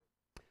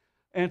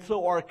And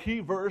so our key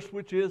verse,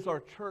 which is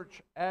our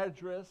church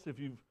address, if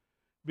you've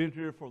been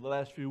here for the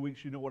last few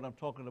weeks, you know what I'm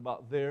talking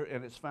about there,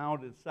 and it's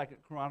found in 2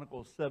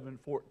 Chronicles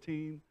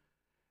 7:14.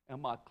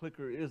 And my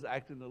clicker is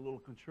acting a little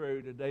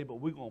contrary today, but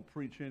we're going to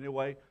preach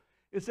anyway.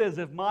 It says,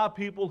 if my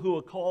people who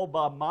are called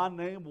by my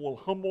name will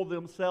humble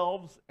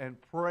themselves and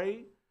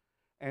pray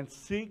and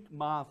seek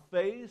my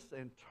face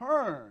and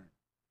turn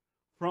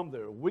from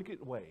their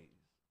wicked ways.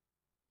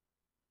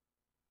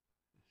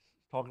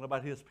 It's talking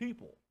about his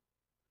people.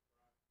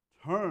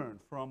 Turn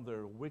from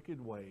their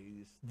wicked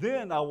ways.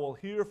 Then I will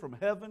hear from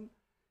heaven,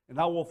 and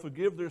I will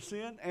forgive their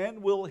sin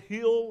and will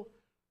heal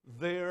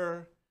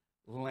their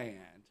land.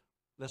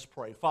 Let's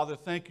pray. Father,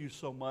 thank you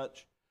so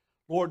much.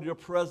 Lord, your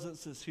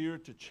presence is here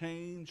to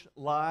change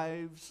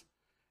lives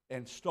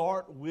and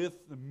start with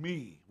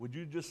me. Would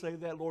you just say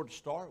that, Lord?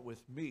 Start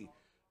with me.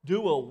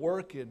 Do a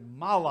work in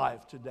my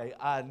life today.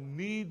 I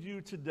need you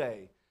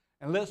today.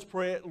 And let's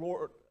pray it,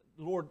 Lord.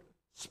 Lord,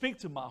 speak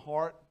to my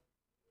heart.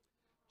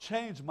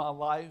 Change my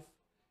life.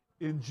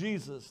 In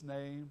Jesus'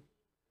 name,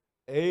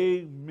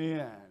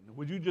 amen.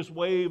 Would you just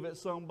wave at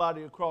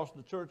somebody across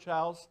the church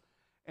house?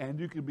 And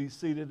you can be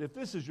seated. If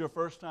this is your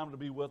first time to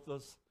be with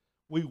us,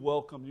 we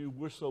welcome you.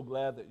 We're so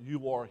glad that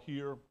you are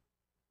here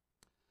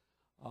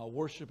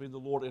worshiping the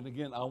Lord. And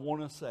again, I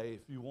want to say,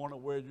 if you want to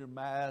wear your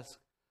mask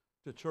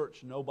to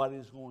church,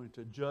 nobody's going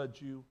to judge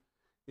you.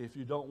 If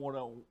you don't want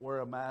to wear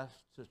a mask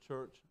to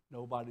church,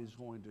 nobody's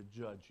going to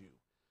judge you.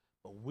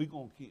 But we're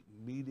going to keep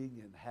meeting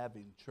and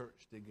having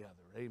church together.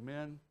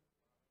 Amen?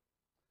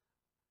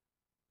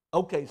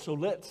 Okay, so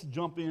let's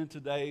jump in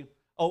today.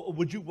 Oh,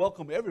 would you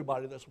welcome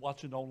everybody that's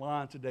watching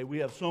online today? We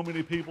have so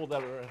many people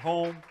that are at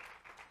home,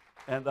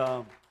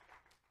 and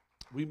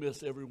we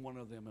miss every one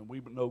of them, and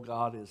we know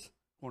God is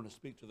going to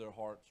speak to their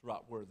hearts right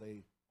where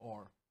they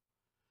are.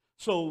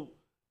 So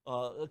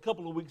a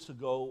couple of weeks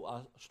ago,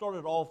 I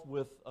started off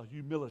with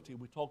humility.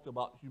 We talked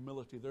about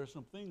humility. There are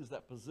some things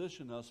that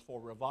position us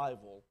for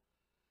revival,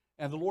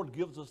 and the Lord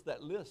gives us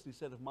that list. He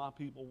said, if my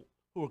people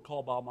who are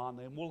called by my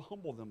name will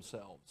humble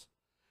themselves.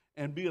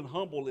 And being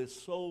humble is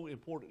so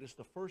important. It's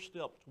the first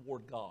step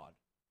toward God.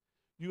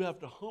 You have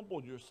to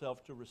humble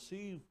yourself to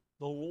receive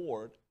the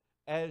Lord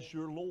as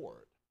your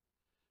Lord.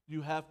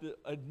 You have to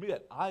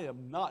admit, I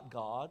am not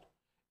God,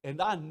 and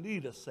I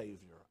need a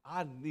Savior.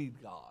 I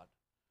need God.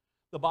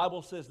 The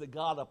Bible says that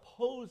God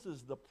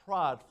opposes the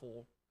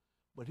prideful,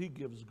 but he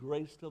gives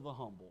grace to the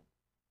humble.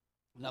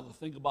 Now, the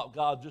thing about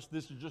God,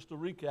 this is just a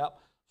recap,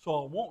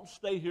 so I won't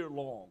stay here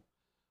long.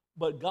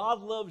 But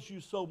God loves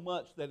you so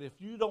much that if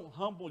you don't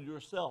humble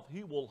yourself,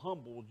 he will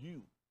humble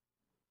you.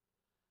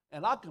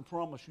 And I can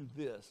promise you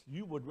this,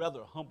 you would rather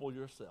humble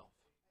yourself.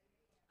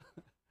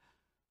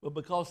 But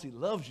because he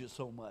loves you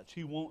so much,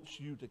 he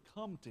wants you to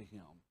come to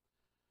him.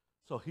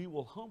 So he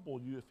will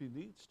humble you if he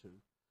needs to.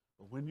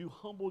 But when you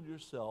humble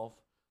yourself,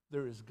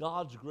 there is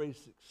God's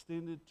grace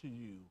extended to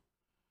you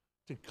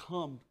to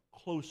come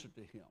closer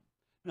to him.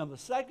 Now, the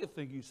second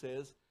thing he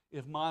says,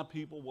 if my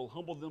people will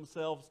humble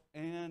themselves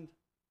and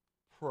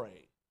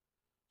pray.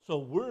 So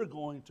we're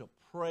going to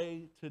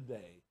pray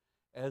today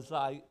as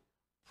I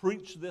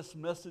preach this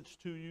message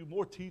to you,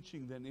 more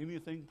teaching than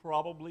anything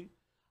probably.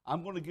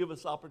 I'm going to give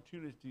us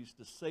opportunities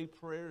to say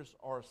prayers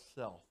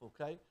ourselves,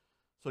 okay?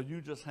 So you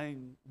just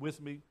hang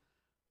with me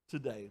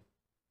today.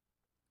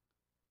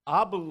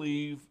 I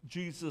believe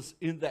Jesus,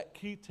 in that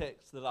key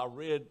text that I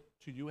read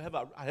to you,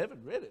 I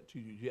haven't read it to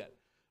you yet.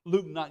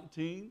 Luke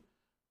 19,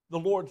 the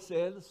Lord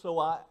said, so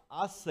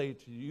I say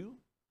to you,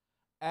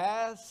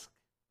 ask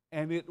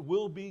and it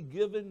will be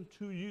given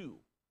to you.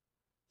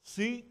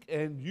 Seek,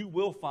 and you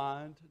will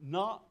find.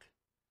 Knock,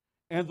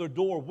 and the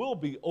door will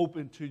be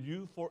open to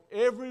you. For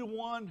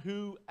everyone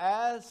who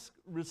asks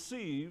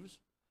receives.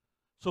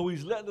 So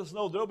he's letting us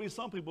know there'll be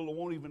some people who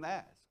won't even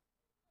ask.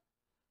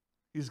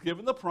 He's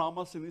given the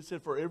promise, and he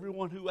said, for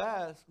everyone who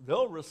asks,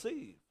 they'll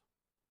receive.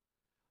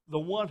 The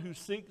one who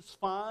seeks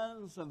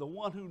finds, and the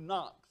one who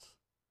knocks,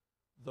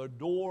 the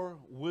door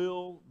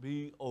will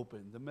be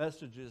open. The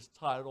message is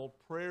titled,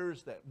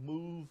 Prayers That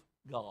Move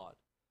God.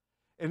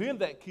 And in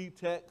that key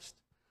text,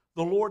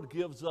 the Lord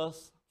gives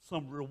us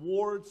some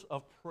rewards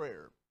of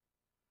prayer.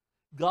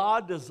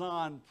 God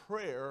designed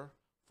prayer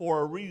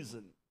for a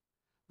reason.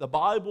 The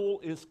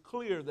Bible is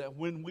clear that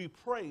when we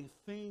pray,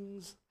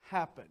 things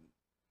happen.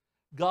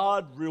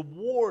 God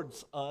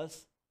rewards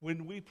us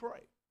when we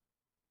pray.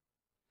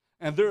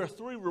 And there are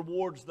 3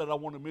 rewards that I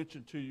want to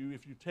mention to you.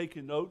 If you're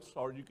taking notes,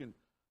 or you can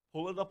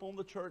pull it up on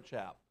the church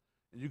app,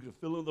 and you can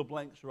fill in the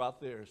blanks right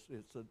there.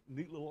 It's a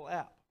neat little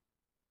app.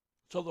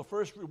 So the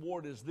first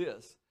reward is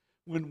this.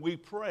 When we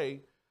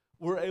pray,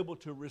 we're able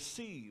to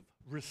receive.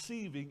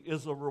 Receiving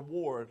is a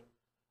reward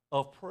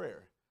of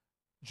prayer.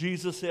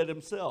 Jesus said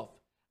himself,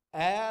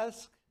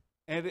 ask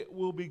and it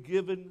will be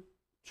given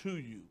to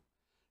you.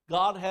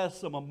 God has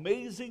some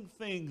amazing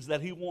things that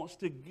he wants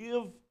to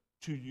give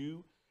to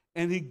you,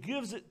 and he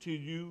gives it to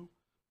you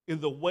in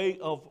the way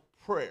of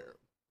prayer.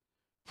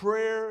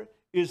 Prayer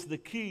is the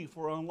key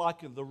for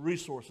unlocking the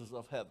resources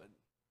of heaven.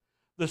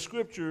 The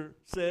scripture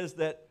says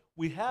that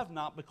we have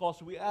not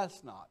because we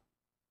ask not.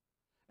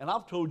 And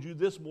I've told you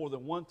this more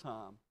than one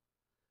time.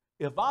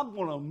 If I'm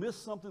going to miss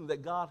something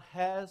that God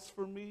has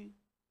for me,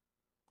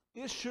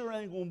 it sure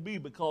ain't going to be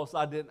because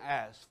I didn't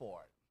ask for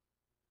it.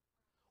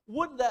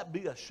 Wouldn't that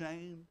be a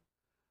shame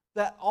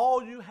that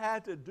all you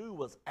had to do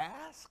was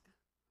ask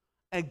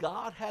and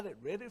God had it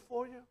ready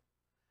for you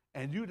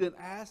and you didn't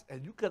ask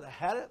and you could have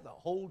had it the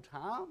whole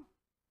time?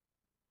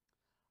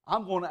 I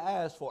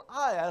ask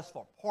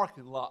for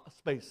parking lot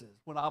spaces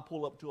when I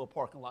pull up to a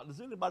parking lot.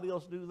 Does anybody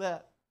else do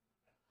that?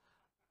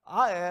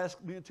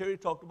 Me and Terry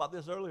talked about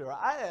this earlier,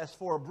 I ask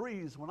for a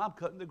breeze when I'm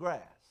cutting the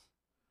grass.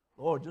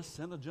 Lord, just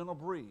send a gentle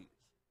breeze.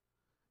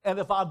 And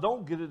if I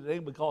don't get it, it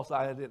ain't because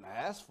I didn't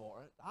ask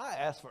for it. I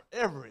ask for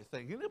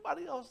everything.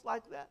 Anybody else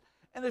like that?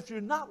 And if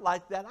you're not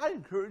like that, I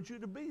encourage you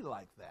to be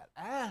like that.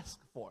 Ask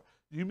for it.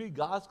 Do you mean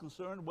God's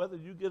concerned whether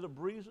you get a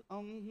breeze?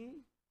 Mm-hmm.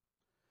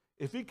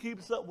 If he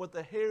keeps up with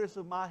the hairs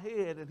of my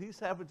head and he's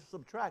having to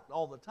subtract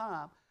all the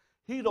time,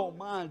 he don't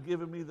mind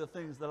giving me the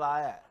things that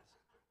I ask.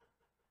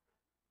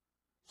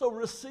 So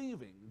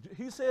receiving,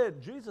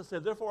 Jesus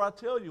said, therefore I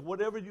tell you,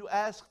 whatever you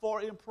ask for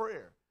in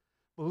prayer,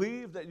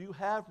 believe that you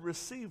have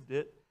received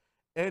it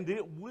and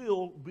it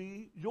will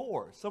be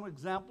yours. Some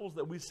examples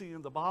that we see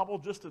in the Bible,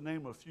 just to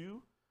name a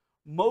few.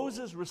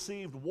 Moses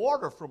received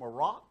water from a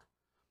rock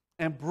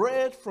and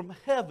bread from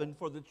heaven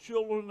for the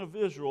children of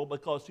Israel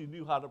because he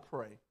knew how to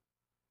pray.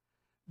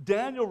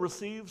 Daniel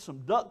received some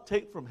duct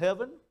tape from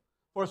heaven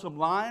for some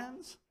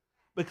lions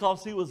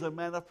because he was a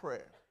man of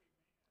prayer.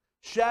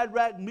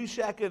 Shadrach,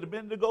 Meshach, and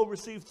Abednego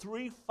received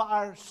 3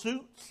 fire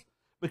suits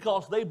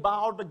because they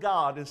bowed to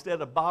God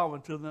instead of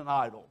bowing to an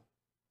idol.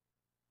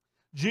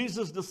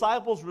 Jesus'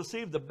 disciples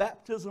received the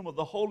baptism of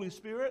the Holy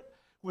Spirit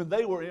when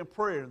they were in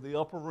prayer in the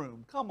upper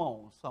room. Come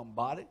on,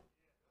 somebody.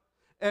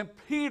 And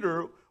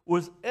Peter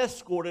was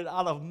escorted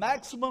out of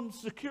maximum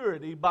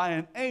security by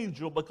an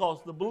angel because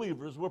the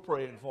believers were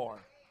praying for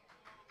him.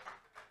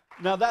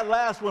 Now, that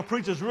last one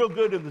preaches real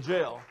good in the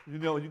jail. You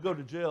know, you go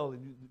to jail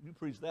and you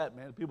preach that,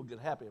 man, people get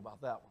happy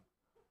about that one.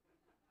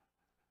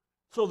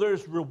 So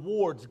there's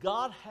rewards.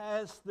 God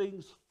has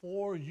things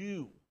for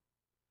you.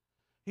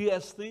 He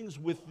has things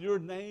with your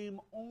name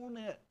on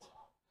it.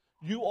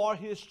 You are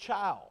his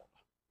child.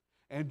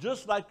 And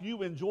just like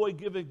you enjoy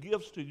giving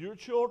gifts to your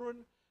children,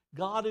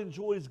 God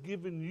enjoys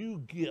giving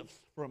you gifts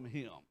from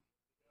him.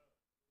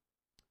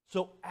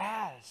 So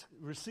ask.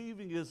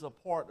 Receiving is a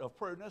part of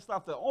prayer. And that's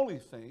not the only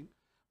thing,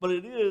 but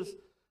it is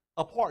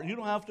a part. You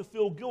don't have to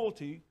feel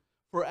guilty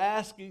for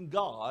asking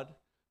God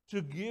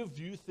to give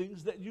you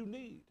things that you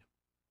need.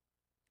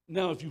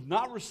 Now, if you've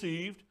not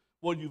received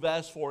what you've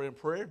asked for in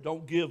prayer,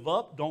 don't give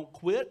up, don't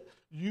quit.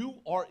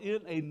 You are in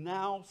a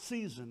now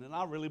season, and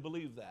I really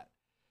believe that.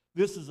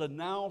 This is a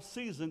now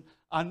season.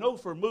 I know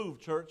for Move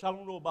Church, I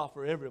don't know about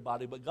for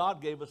everybody, but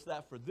God gave us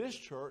that for this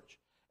church,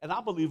 and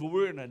I believe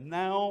we're in a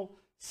now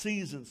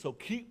season. So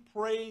keep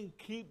praying,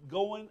 keep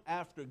going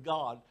after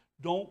God.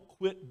 Don't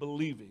quit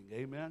believing.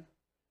 Amen?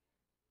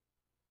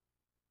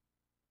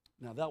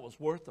 Now, that was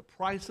worth the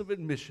price of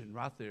admission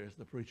right there, as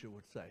the preacher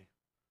would say.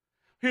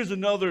 Here's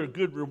another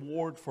good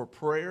reward for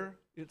prayer.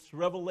 It's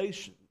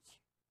revelations.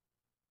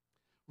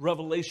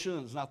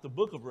 Revelations, not the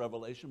book of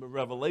Revelation, but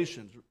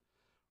revelations.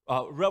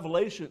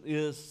 Revelation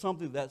is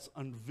something that's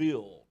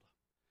unveiled.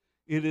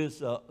 It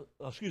is,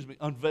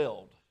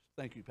 unveiled.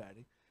 Thank you,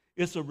 Patty.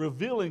 It's a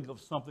revealing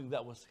of something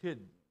that was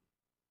hidden.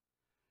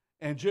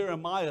 And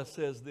Jeremiah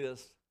says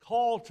this,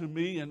 call to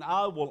me and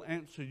I will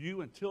answer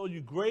you and tell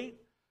you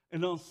great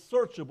and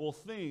unsearchable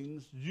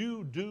things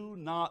you do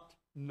not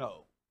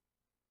know.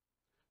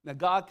 Now,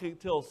 God can't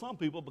tell some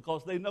people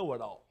because they know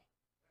it all.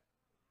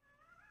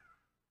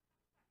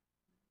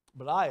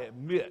 But I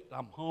admit,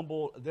 I'm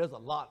humble, there's a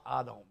lot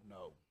I don't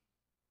know.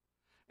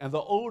 And the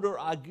older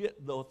I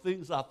get, the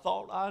things I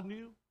thought I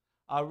knew,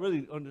 I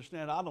really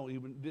understand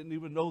didn't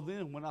even know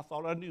them when I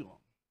thought I knew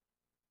them.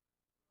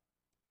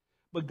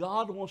 But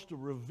God wants to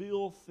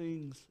reveal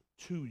things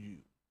to you.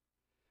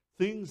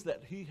 Things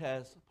that he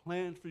has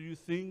planned for you,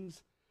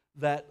 things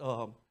that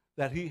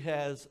he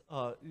has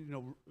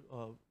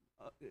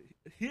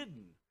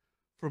hidden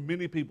from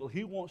many people.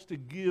 He wants to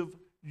give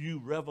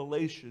you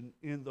revelation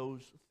in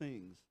those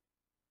things.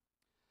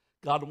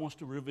 God wants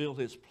to reveal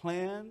his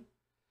plan.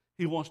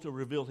 He wants to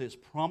reveal his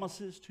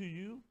promises to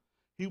you.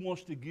 He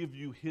wants to give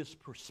you his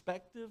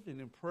perspective. And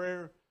in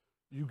prayer,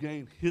 you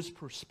gain his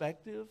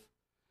perspective.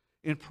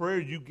 In prayer,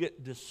 you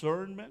get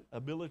discernment,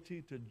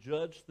 ability to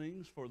judge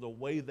things for the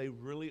way they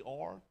really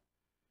are.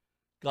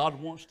 God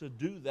wants to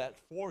do that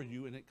for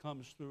you, and it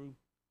comes through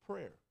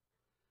prayer.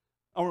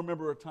 I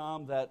remember a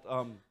time that,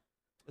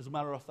 as a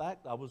matter of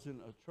fact, I was in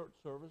a church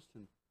service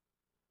and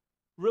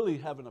really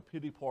having a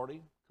pity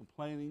party,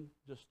 complaining,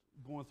 just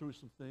going through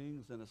some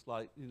things, and it's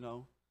like,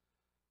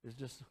 it's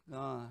just, and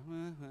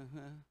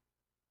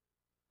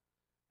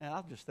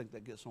I just think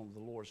that gets on the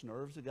Lord's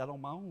nerves. It got on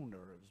my own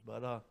nerves.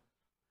 But,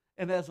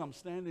 and as I'm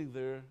standing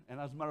there, and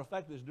as a matter of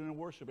fact, it's during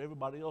worship,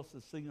 everybody else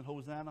is singing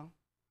Hosanna,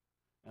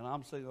 and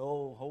I'm saying,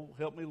 oh,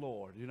 help me,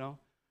 Lord,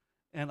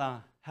 And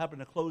I happen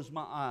to close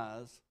my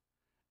eyes,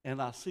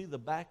 and I see the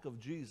back of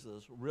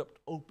Jesus ripped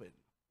open.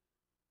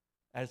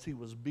 as he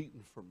was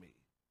beaten for me.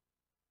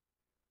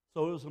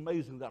 So it was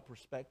amazing, that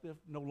perspective.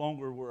 No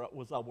longer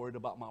was I worried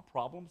about my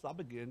problems. I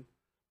began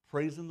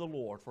praising the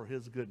Lord for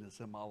his goodness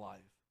in my life.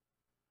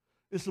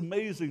 It's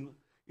amazing.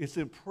 It's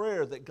in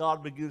prayer that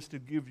God begins to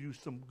give you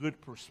some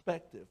good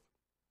perspective.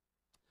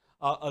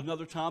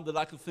 Another time that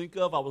I could think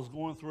of, I was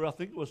going through, I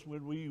think it was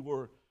when we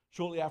were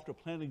shortly after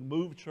planting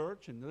Move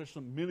Church, and there's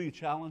some many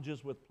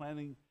challenges with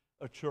planting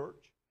a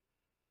church.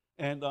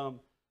 And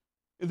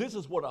this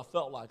is what I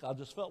felt like. I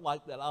just felt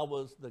like that I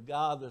was the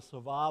guy, the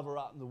survivor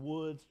out in the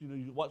woods. You know,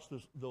 you watch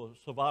the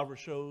survivor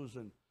shows,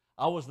 and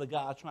I was the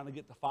guy trying to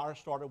get the fire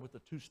started with the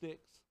 2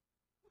 sticks.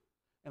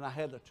 And I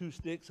had the 2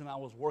 sticks, and I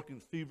was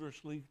working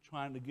feverishly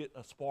trying to get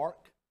a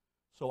spark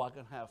so I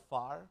could have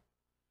fire.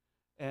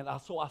 And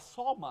so I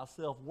saw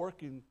myself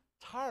working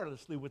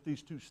tirelessly with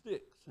these 2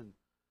 sticks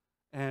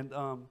and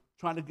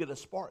trying to get a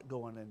spark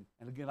going.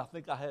 And again, I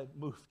think I had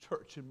Move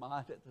Church in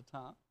mind at the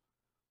time.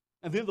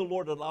 And then the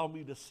Lord allowed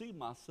me to see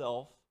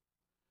myself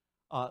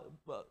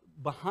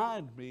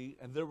behind me,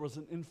 and there was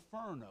an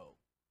inferno.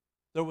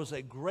 There was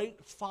a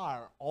great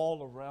fire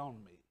all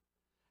around me.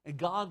 And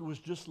God was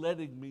just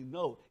letting me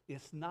know,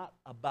 it's not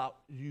about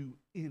you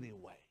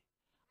anyway.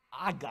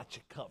 I got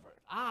you covered.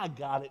 I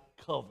got it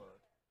covered.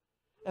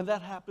 And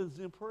that happens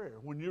in prayer.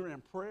 When you're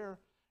in prayer,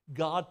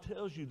 God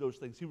tells you those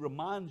things. He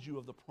reminds you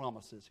of the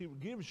promises. He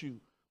gives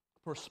you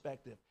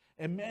perspective.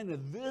 And man,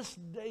 in this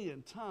day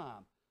and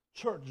time,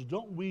 church,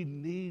 don't we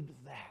need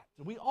that?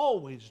 We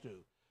always do.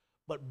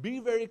 But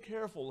be very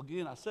careful.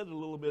 Again, I said it a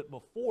little bit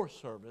before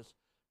service.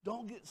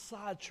 Don't get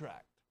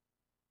sidetracked.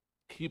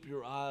 Keep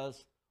your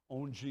eyes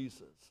on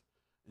Jesus.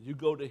 And you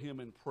go to him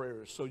in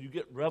prayer. So you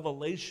get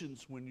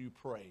revelations when you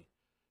pray.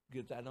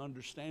 Get that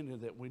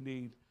understanding that we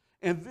need.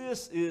 And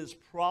this is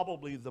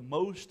probably the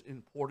most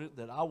important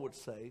that I would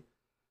say.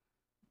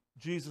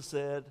 Jesus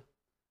said,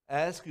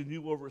 ask and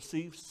you will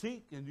receive,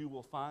 seek and you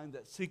will find,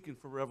 that seeking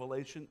for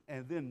revelation,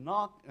 and then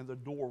knock and the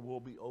door will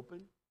be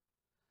open.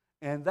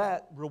 And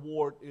that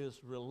reward is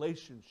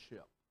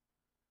relationship.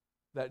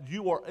 That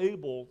you are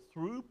able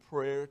through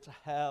prayer to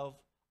have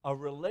a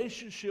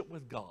relationship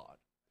with God.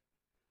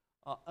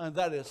 And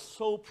that is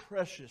so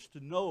precious to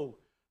know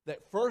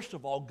that first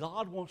of all,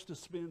 God wants to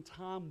spend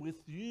time with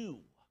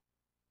you.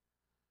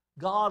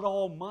 God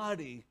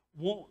Almighty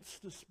wants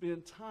to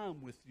spend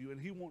time with you,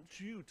 and he wants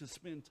you to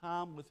spend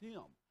time with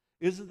him.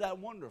 Isn't that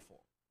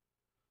wonderful?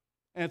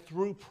 And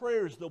through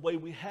prayer is the way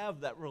we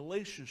have that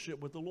relationship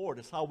with the Lord.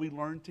 It's how we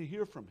learn to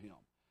hear from him.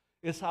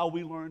 It's how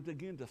we learn,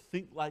 again, to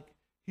think like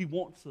he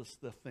wants us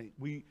to think.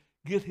 We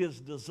get his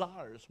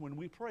desires when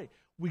we pray.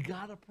 We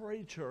got to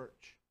pray,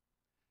 church.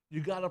 You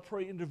got to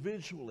pray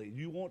individually.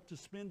 You want to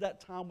spend that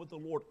time with the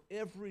Lord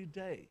every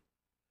day.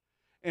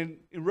 And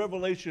in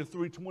Revelation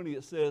 3:20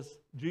 it says,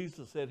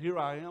 Jesus said, here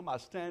I am, I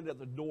stand at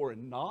the door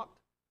and knock.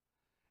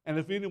 And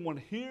if anyone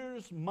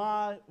hears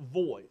my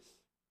voice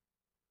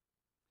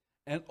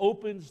and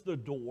opens the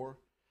door,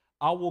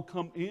 I will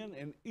come in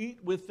and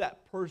eat with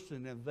that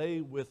person and they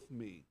with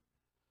me.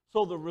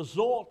 So the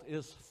result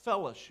is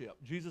fellowship.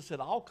 Jesus said,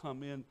 I'll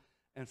come in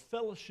and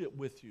fellowship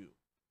with you.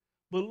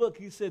 But look,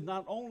 he said,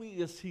 not only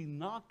is he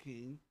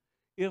knocking,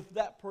 if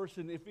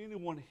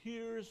anyone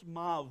hears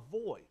my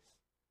voice.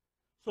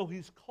 So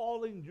he's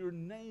calling your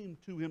name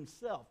to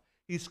himself.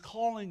 He's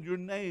calling your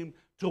name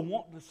to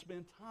want to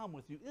spend time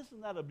with you.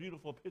 Isn't that a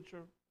beautiful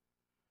picture?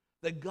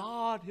 That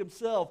God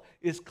himself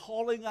is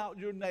calling out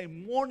your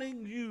name,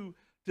 wanting you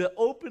to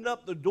open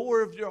up the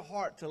door of your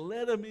heart, to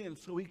let him in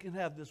so he can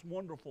have this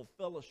wonderful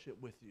fellowship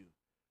with you.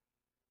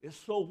 It's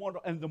so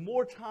wonderful. And the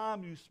more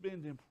time you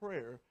spend in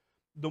prayer,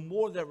 the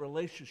more that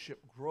relationship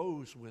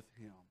grows with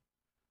him.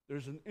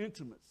 There's an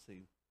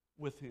intimacy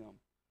with him.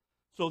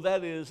 So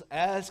that is,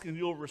 ask and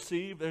you'll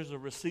receive. There's a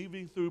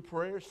receiving through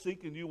prayer.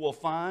 Seek and you will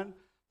find.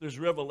 There's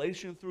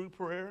revelation through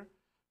prayer.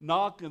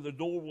 Knock and the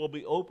door will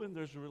be open.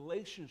 There's a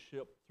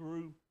relationship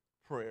through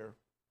prayer.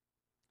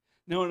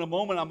 Now in a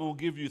moment I'm going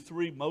to give you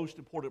 3 most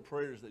important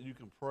prayers that you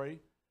can pray.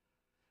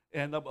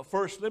 And but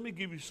first, let me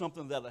give you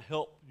something that will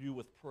help you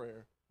with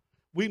prayer.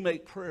 We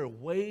make prayer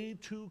way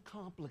too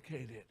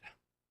complicated.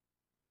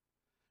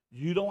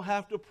 You don't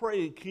have to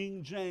pray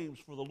King James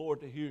for the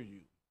Lord to hear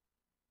you.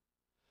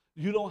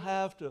 You don't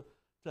have to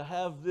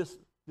have this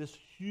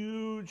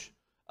huge,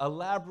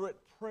 elaborate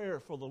prayer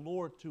for the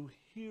Lord to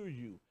hear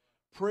you.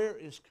 Prayer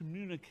is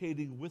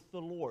communicating with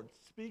the Lord,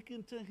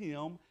 speaking to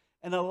him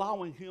and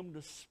allowing him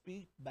to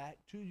speak back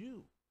to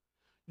you.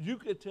 You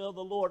could tell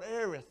the Lord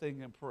everything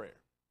in prayer.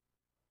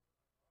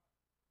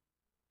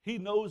 He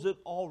knows it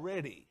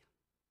already.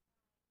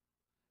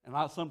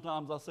 And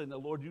sometimes I say, now,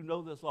 Lord, you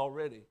know this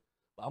already,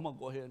 but I'm going to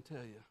go ahead and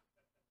tell you.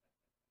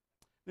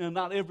 Now,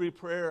 not every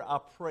prayer I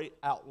pray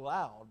out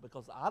loud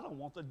because I don't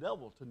want the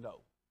devil to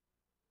know.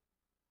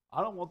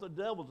 I don't want the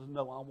devil to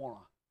know I want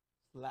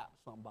to slap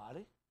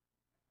somebody.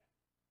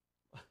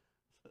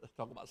 I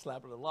talk about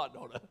slapping a lot,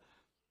 don't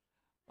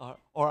I?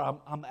 Or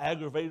I'm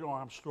aggravated or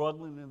I'm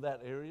struggling in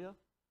that area.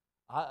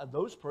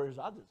 Those prayers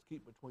I just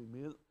keep between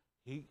me.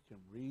 He can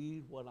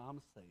read what I'm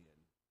saying.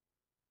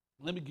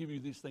 Let me give you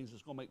these things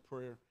that's going to make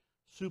prayer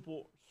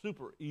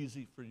super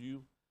easy for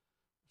you.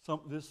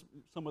 Some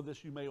of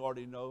this you may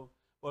already know,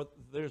 but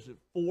there's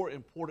 4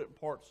 important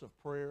parts of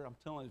prayer. I'm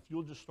telling you, if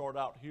you'll just start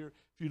out here,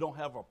 if you don't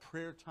have a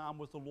prayer time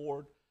with the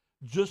Lord,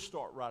 just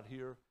start right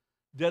here.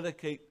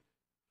 Dedicate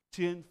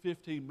 10,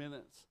 15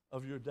 minutes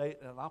of your day,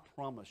 and I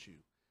promise you,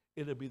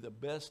 it'll be the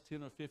best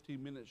 10 or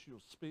 15 minutes you'll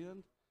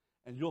spend,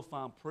 and you'll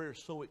find prayer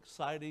so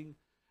exciting,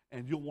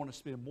 and you'll want to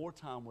spend more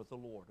time with the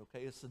Lord,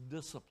 okay? It's a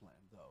discipline,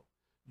 though.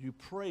 You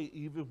pray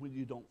even when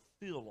you don't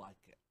feel like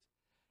it.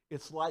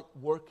 It's like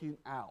working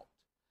out.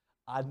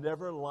 I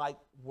never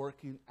liked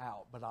working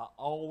out, but I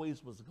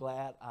always was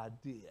glad I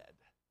did.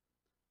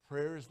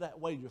 Prayer is that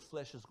way. Your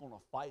flesh is going to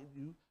fight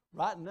you.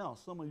 Right now,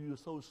 some of you are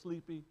so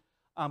sleepy.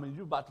 I mean,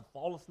 you're about to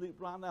fall asleep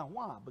right now.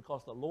 Why?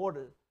 Because the Lord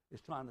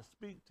is trying to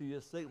speak to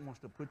you. Satan wants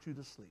to put you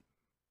to sleep.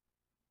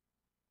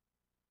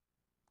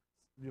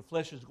 Your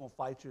flesh is going to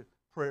fight you.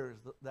 Prayer is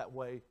that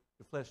way.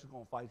 Your flesh is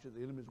going to fight you.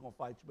 The enemy is going to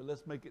fight you. But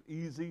let's make it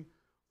easy.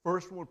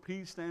 First one,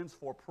 P stands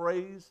for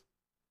praise.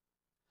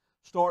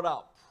 Start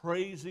out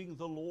praising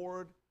the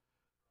Lord.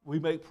 We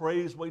make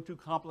praise way too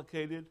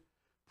complicated.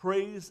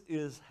 Praise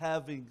is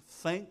having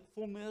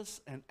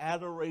thankfulness and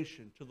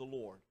adoration to the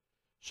Lord.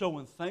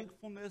 Showing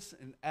thankfulness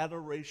and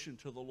adoration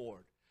to the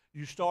Lord.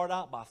 You start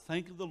out by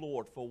thanking the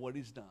Lord for what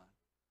He's done.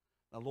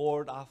 Now,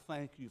 Lord, I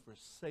thank you for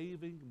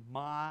saving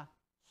my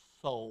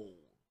soul.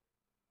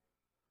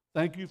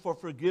 Thank you for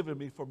forgiving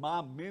me for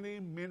my many,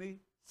 many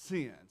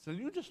sins. And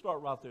you just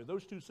start right there.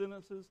 Those 2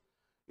 sentences,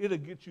 it'll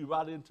get you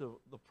right into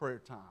the prayer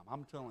time.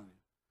 I'm telling you.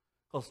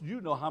 Because you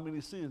know how many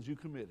sins you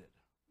committed.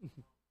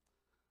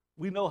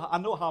 I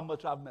know how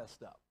much I've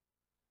messed up.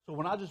 So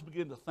when I just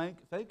begin to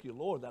thank you,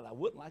 Lord, that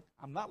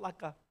I'm not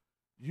like I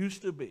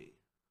used to be.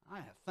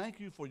 Thank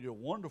you for your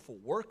wonderful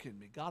work in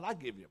me. God, I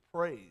give you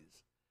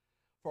praise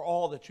for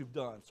all that you've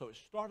done. So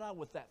start out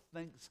with that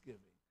thanksgiving.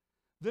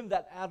 Then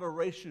that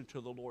adoration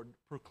to the Lord,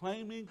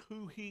 proclaiming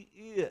who He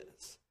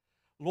is.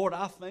 Lord,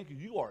 I thank you.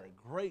 You are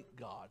a great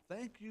God.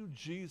 Thank you,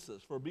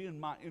 Jesus, for being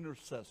my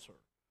intercessor.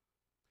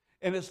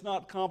 And it's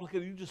not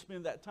complicated. You just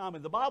spend that time.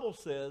 And the Bible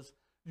says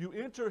you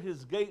enter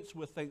His gates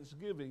with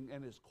thanksgiving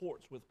and His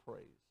courts with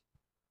praise.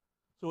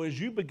 So as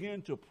you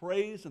begin to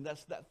praise, and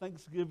that's that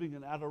thanksgiving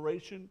and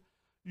adoration,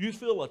 you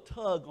feel a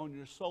tug on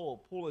your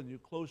soul pulling you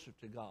closer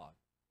to God.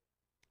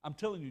 I'm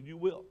telling you, you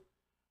will.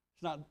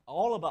 It's not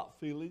all about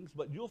feelings,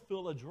 but you'll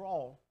feel a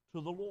draw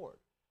to the Lord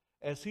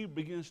as He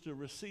begins to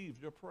receive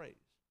your praise.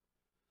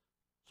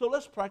 So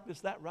let's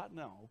practice that right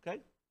now,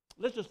 okay?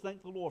 Let's just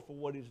thank the Lord for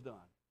what He's done.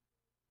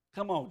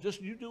 Come on,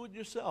 just you do it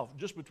yourself,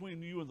 just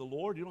between you and the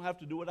Lord. You don't have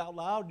to do it out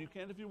loud. You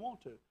can if you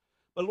want to.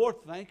 But Lord,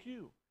 thank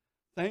you.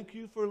 Thank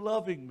you for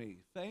loving me.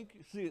 Thank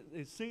you. See,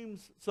 it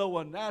seems so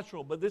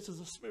unnatural, but this is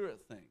a spirit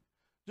thing.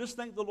 Just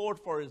thank the Lord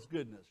for His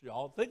goodness,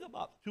 y'all. Think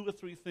about 2 or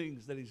 3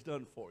 things that He's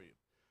done for you.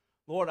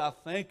 Lord, I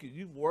thank you.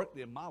 You've worked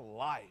in my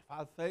life.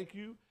 I thank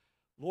you.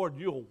 Lord,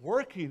 you're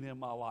working in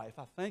my life.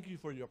 I thank you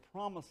for your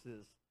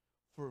promises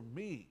for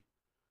me.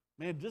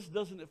 Man, just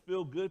doesn't it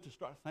feel good to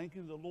start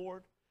thanking the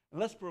Lord?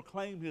 And let's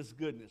proclaim His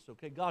goodness,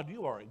 okay? God,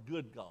 you are a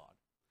good God.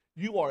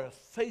 You are a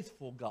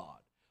faithful God.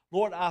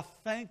 Lord, I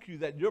thank you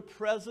that your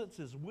presence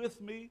is with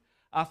me.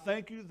 I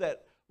thank you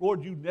that,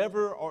 Lord, you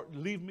never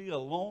leave me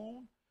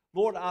alone.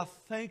 Lord, I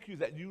thank you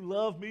that you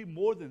love me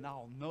more than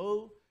I'll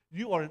know.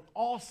 You are an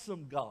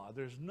awesome God.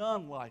 There's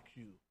none like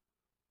you.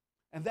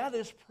 And that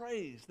is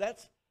praise.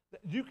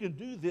 You can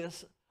do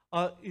this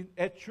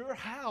at your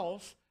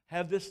house,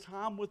 have this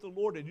time with the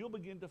Lord, and you'll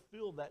begin to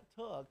feel that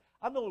tug.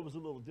 I know it was a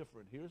little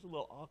different here. It's a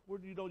little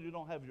awkward. You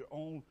don't have your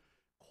own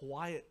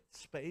quiet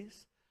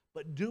space.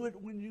 But do it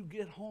when you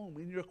get home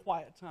in your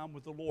quiet time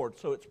with the Lord.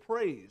 So it's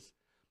praise.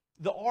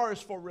 The R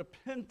is for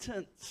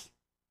repentance.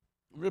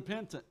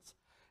 Repentance.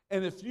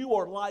 And if you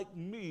are like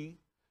me,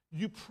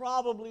 you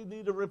probably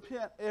need to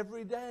repent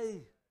every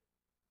day.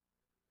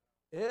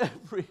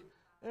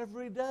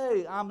 Every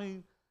day. I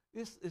mean,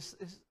 it's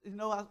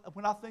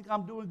when I think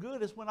I'm doing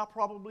good, it's when I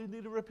probably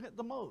need to repent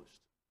the most.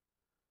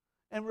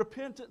 And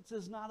repentance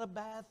is not a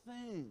bad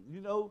thing.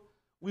 You know,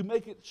 we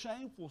make it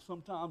shameful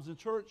sometimes in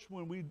church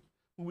when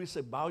we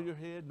say, bow your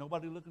head,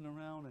 nobody looking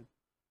around, and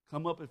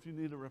come up if you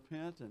need to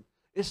repent. And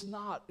it's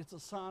not. It's a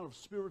sign of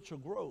spiritual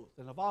growth.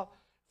 And if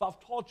I've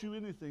taught you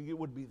anything, it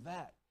would be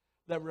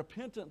that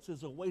repentance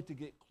is a way to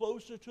get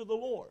closer to the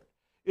Lord.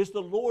 It's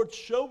the Lord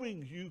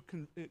showing you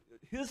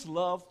His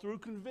love through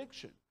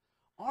conviction.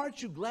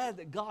 Aren't you glad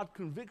that God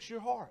convicts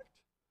your heart?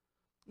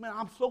 Man,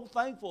 I'm so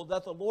thankful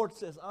that the Lord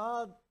says,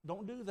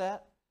 don't do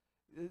that.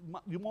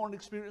 You want to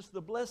experience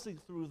the blessing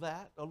through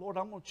that. Lord,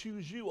 I'm going to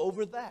choose you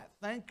over that.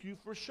 Thank you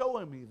for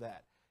showing me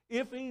that.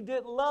 If He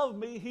didn't love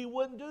me, He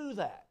wouldn't do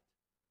that.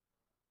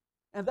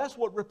 And that's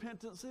what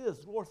repentance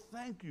is. Lord,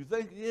 thank you.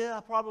 Yeah,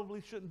 I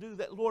probably shouldn't do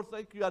that. Lord,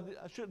 thank you. I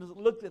shouldn't have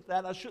looked at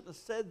that. I shouldn't have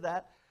said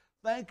that.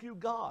 Thank you,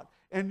 God.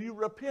 And you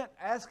repent,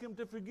 ask Him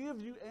to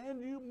forgive you,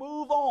 and you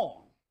move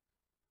on.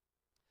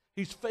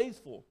 He's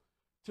faithful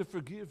to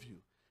forgive you.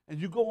 And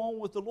you go on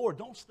with the Lord.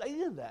 Don't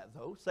stay in that,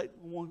 though. Satan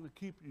wants to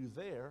keep you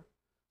there,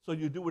 so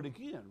you do it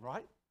again,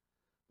 right?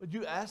 But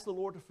you ask the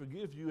Lord to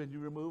forgive you and you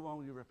remove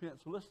on, you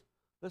repent. So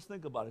let's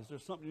think about it. Is there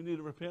something you need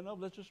to repent of?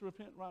 Let's just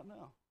repent right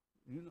now.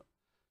 You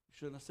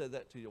shouldn't have said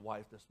that to your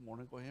wife this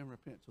morning. Go ahead and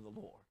repent to the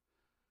Lord.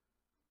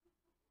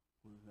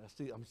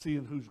 I'm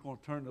seeing who's going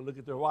to turn to look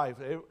at their wife.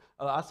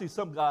 I see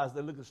some guys,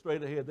 they're looking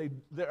straight ahead.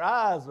 Their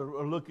eyes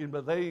are looking,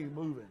 but they ain't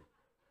moving.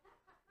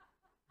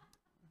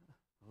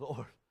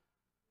 Lord,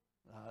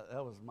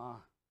 that was my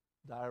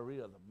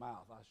diarrhea of the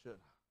mouth. I shouldn't.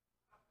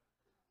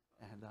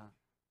 And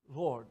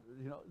Lord,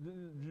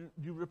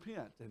 you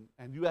repent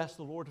and you ask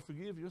the Lord to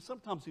forgive you. And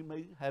sometimes He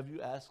may have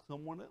you ask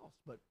someone else,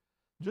 but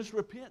just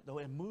repent though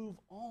and move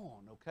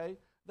on. Okay,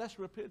 that's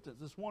repentance.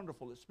 It's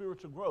wonderful. It's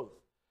spiritual growth.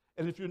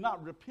 And if you're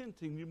not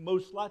repenting, you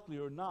most likely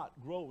are not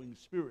growing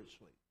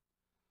spiritually.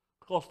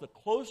 Because the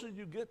closer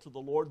you get to the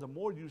Lord, the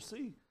more you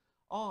see,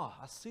 I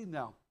see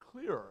now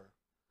clearer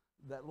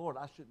that, Lord,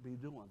 I shouldn't be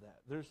doing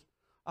that.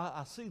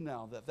 I see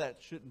now that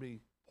shouldn't be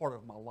part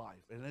of my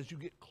life. And as you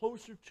get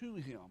closer to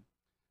Him,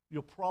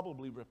 you'll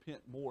probably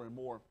repent more and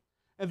more.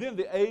 And then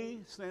the A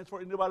stands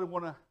for, anybody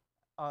want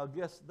to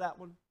guess that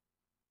one?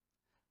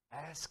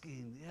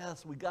 Asking.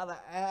 Yes, we got to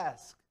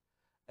ask.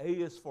 A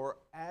is for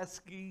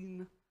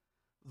asking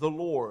the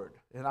Lord.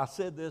 And I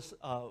said this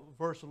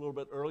verse a little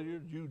bit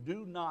earlier. You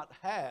do not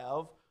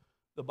have,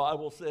 the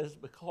Bible says,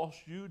 because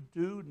you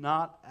do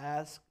not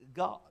ask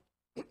God.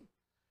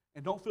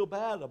 And don't feel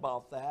bad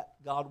about that.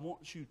 God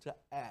wants you to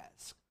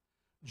ask.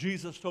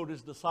 Jesus told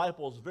His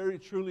disciples, very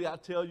truly I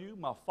tell you,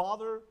 my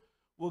Father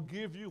will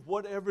give you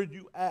whatever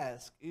you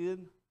ask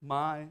in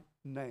my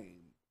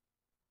name.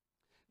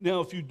 Now,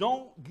 if you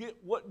don't get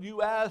what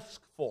you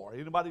ask for,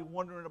 anybody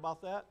wondering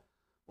about that?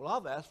 Well,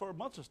 I've asked for a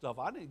bunch of stuff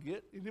I didn't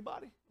get.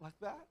 Anybody like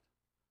that?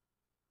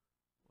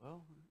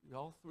 Well,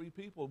 y'all three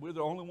people, we're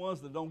the only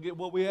ones that don't get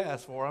what we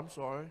ask for. I'm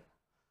sorry.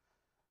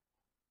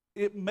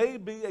 It may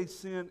be a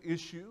sin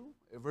issue.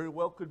 It very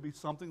well could be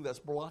something that's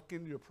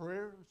blocking your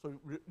prayer, so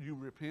you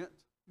repent.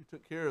 You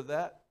took care of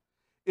that.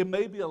 It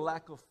may be a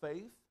lack of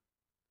faith.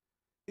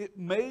 It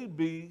may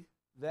be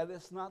that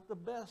it's not the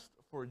best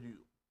for you.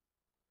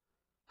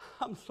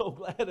 I'm so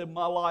glad in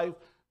my life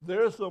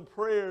there's some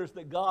prayers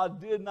that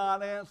God did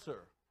not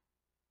answer.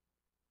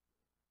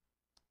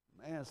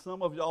 Man,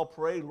 some of y'all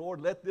pray,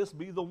 Lord, let this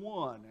be the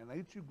one. And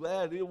ain't you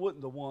glad it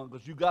wasn't the one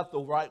because you got the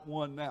right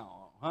one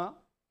now, huh?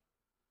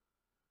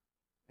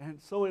 And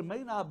so it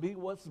may not be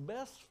what's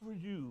best for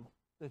you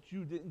that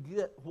you didn't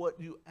get what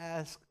you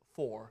asked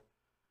for.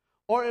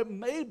 Or it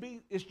may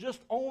be it's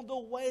just on the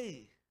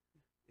way.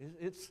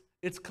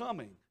 It's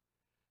coming.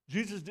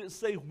 Jesus didn't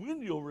say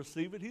when you'll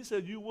receive it. He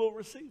said you will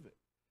receive it.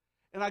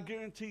 And I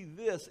guarantee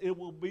this,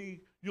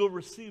 you'll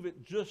receive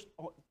it just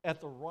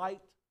at the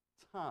right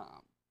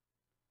time.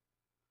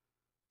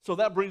 So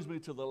that brings me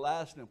to the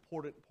last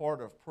important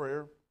part of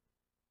prayer.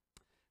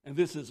 And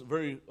this is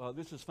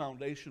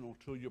foundational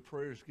to your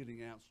prayers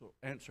getting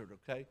answered,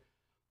 okay?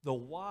 The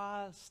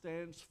Y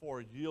stands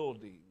for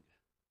yielding.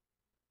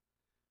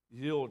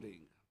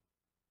 Yielding.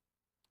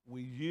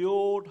 We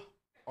yield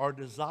our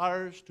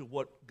desires to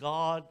what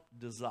God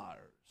desires.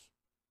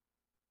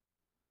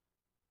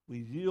 We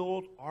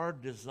yield our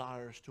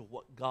desires to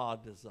what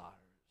God desires.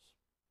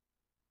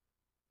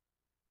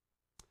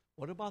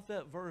 What about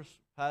that verse,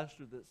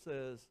 Pastor, that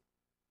says,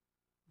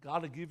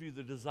 God will give you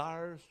the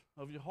desires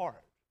of your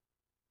heart?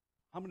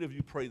 How many of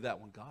you prayed that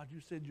one? God, you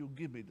said you'll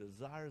give me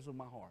desires of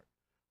my heart.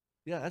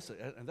 Yeah, that's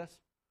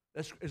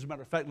as a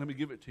matter of fact, let me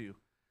give it to you.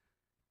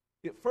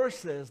 It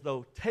first says,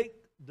 though, take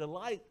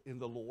delight in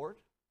the Lord,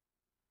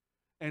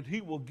 and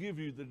He will give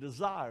you the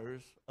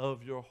desires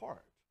of your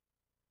heart.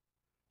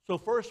 So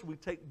first we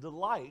take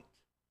delight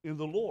in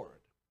the Lord.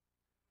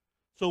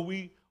 So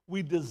we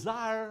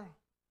desire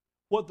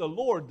what the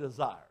Lord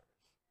desires.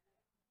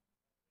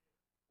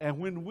 And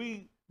when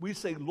we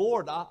say,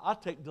 Lord, I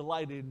take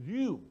delight in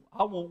you,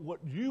 I want what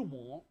you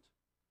want,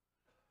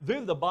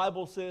 then the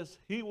Bible says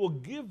He will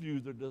give you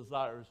the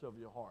desires of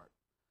your heart.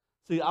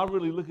 See, I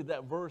really look at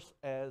that verse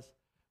as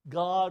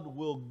God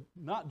will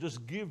not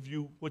just give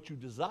you what you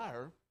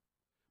desire,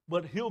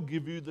 but He'll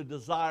give you the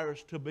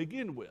desires to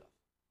begin with.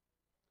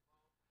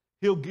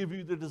 He'll give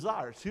you the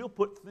desires. He'll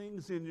put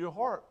things in your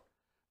heart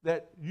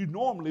that you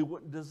normally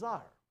wouldn't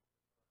desire.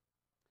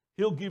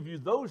 He'll give you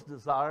those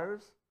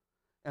desires,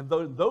 and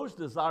those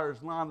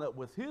desires line up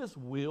with His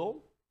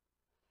will,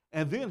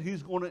 and then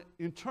He's going to,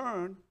 in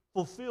turn,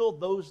 fulfill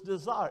those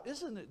desires.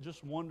 Isn't it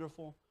just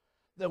wonderful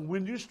that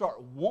when you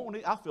start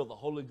wanting, I feel the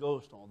Holy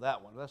Ghost on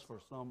that one. That's for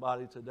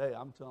somebody today,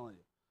 I'm telling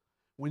you.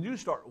 When you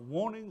start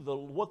wanting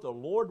what the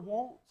Lord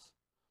wants,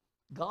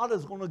 God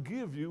is going to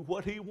give you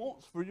what He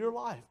wants for your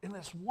life. And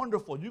that's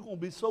wonderful. You're going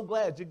to be so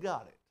glad you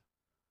got it.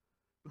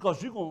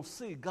 Because you're going to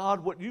see, God,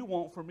 what you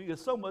want for me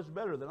is so much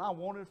better than I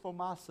wanted for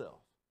myself.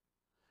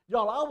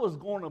 Y'all, I was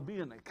going to be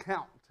an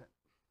accountant.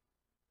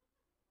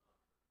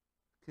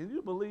 Can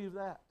you believe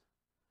that?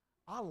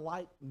 I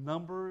like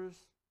numbers,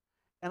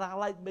 and I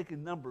like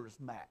making numbers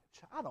match.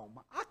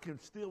 I can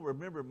still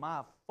remember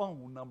my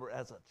phone number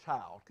as a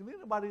child. Can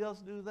anybody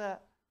else do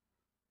that?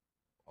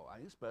 Oh, I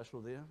ain't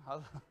special then. I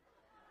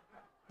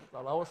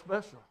thought I was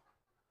special.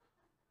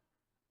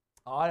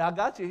 All right, I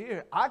got you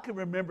here. I can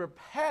remember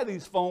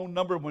Patty's phone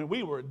number when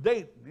we were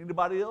dating.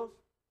 Anybody else?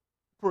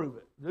 Prove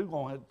it. You're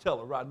going to tell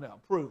her right now.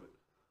 Prove it.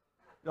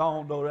 Y'all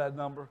don't know that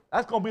number.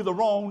 That's going to be the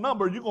wrong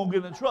number. You're going to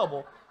get in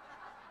trouble.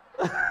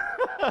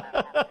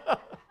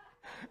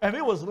 And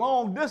it was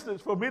long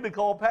distance for me to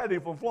call Patty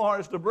from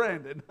Florence to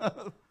Brandon.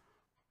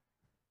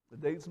 The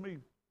date's me.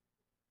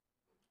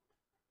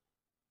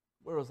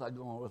 Where was I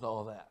going with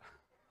all that?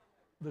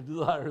 The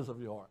desires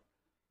of your heart.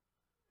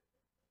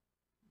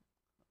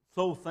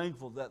 So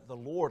thankful that the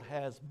Lord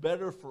has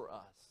better for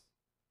us.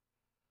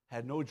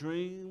 Had no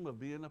dream of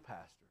being a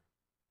pastor.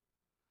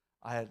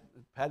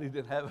 Patty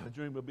didn't have a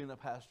dream of being a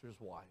pastor's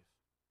wife.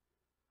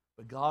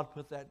 But God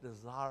put that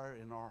desire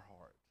in our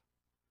heart.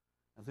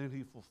 And then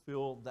he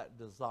fulfilled that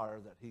desire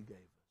that he gave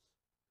us.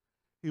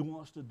 He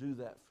wants to do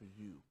that for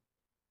you.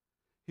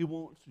 He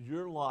wants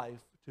your life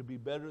to be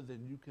better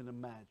than you can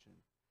imagine.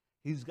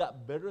 He's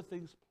got better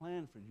things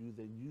planned for you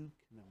than you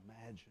can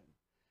imagine.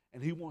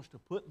 And he wants to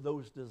put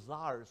those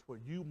desires where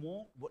you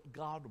want what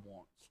God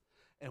wants.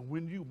 And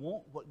when you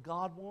want what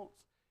God wants,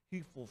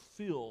 he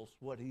fulfills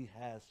what he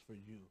has for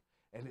you.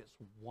 And it's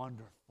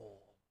wonderful.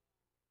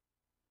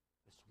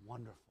 It's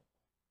wonderful.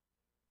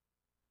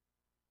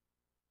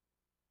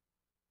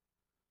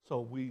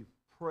 So we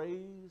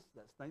praise,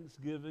 that's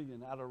thanksgiving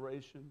and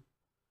adoration.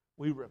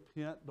 We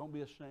repent. Don't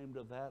be ashamed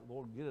of that.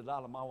 Lord, get it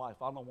out of my life.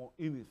 I don't want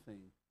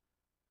anything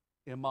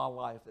in my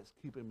life that's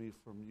keeping me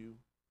from you.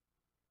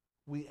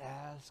 We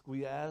ask,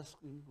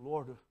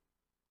 Lord,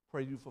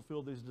 pray you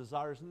fulfill these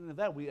desires. And in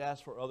that we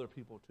ask for other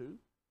people too.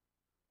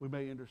 We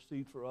may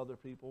intercede for other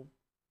people.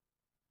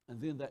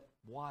 And then that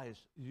wise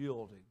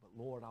yielding. But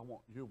Lord, I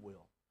want your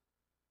will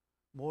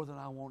more than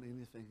I want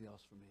anything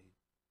else for me.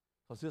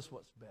 Because this is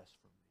what's best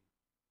for me.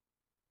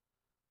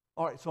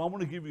 All right, so I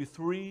want to give you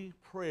 3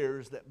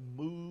 prayers that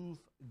move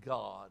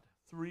God.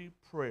 3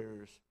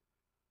 prayers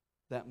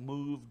that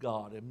move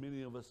God. And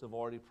many of us have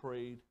already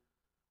prayed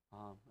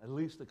at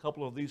least a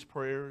couple of these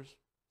prayers.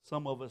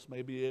 Some of us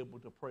may be able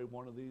to pray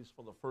one of these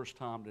for the first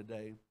time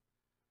today.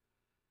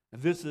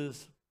 And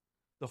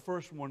the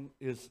first one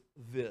is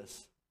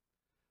this.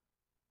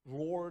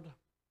 Lord,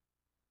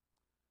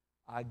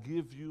 I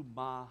give you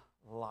my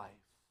life.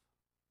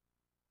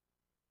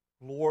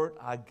 Lord,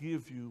 I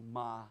give you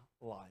my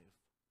life.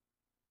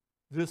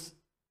 This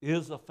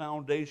is a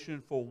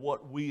foundation for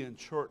what we in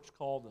church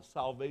call the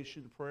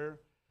salvation prayer.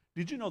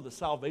 Did you know the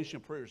salvation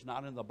prayer is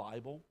not in the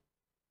Bible?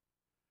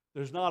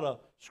 There's not a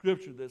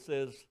scripture that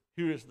says,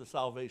 here is the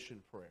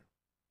salvation prayer.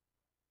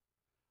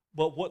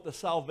 But what the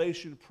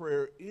salvation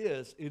prayer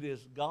is, it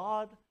is,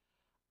 God,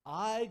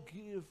 I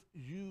give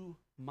you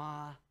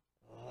my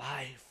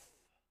life.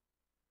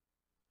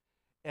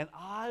 And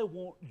I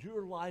want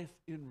your life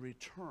in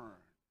return.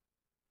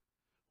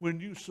 When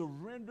you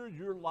surrender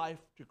your life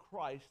to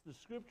Christ, the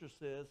scripture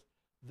says,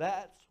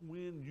 that's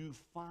when you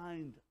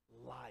find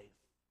life.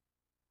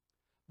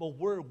 But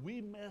where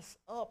we mess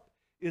up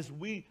is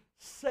we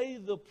say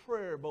the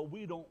prayer, but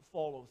we don't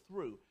follow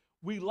through.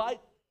 We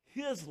like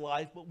his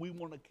life, but we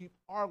want to keep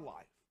our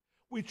life.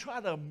 We try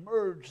to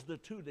merge the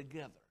two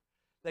together.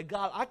 That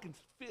God, I can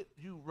fit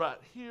you right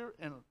here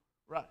and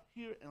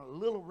a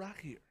little right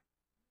here.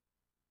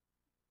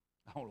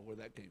 I don't know where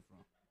that came from.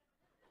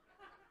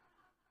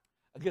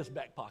 I guess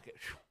back pocket.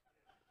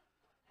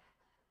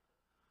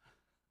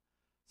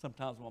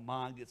 Sometimes my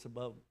mind gets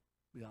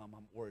beyond my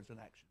words and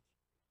actions.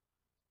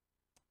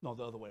 No,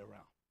 the other way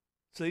around.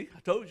 See, I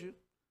told you.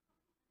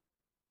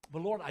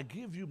 But Lord, I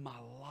give you my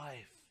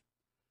life,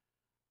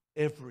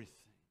 everything.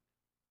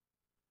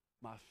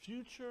 My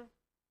future,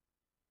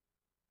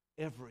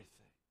 everything.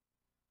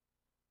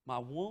 My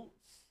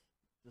wants,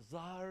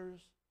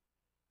 desires,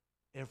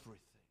 everything.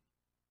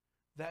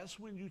 That's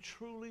when you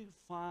truly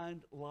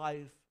find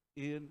life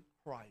in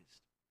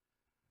Christ.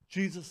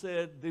 Jesus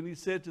said, then he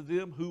said to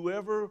them,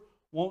 whoever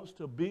wants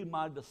to be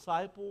my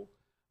disciple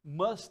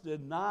must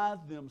deny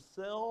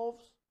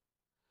themselves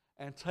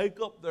and take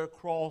up their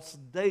cross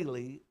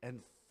daily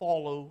and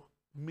follow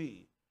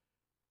me.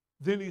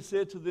 Then he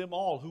said to them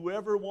all,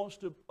 whoever wants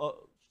to,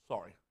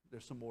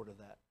 there's some more to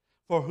that.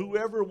 For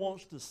whoever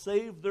wants to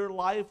save their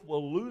life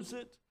will lose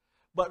it,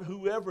 but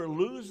whoever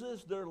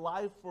loses their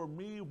life for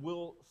me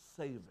will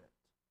save it.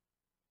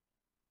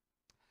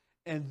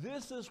 And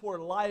this is where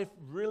life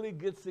really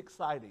gets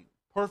exciting.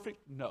 Perfect?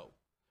 No.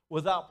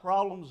 Without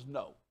problems?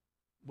 No.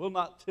 We'll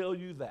not tell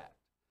you that.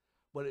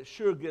 But it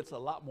sure gets a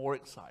lot more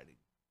exciting.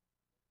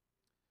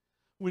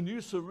 When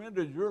you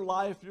surrender your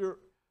life, you're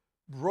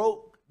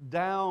broke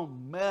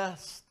down,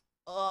 messed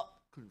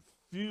up,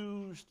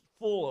 confused,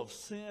 full of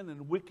sin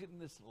and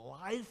wickedness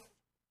life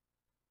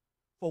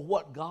for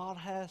what God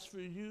has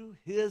for you,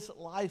 his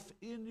life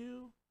in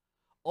you.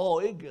 Oh,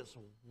 it gets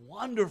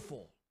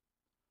wonderful.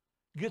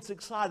 Gets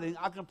exciting.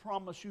 I can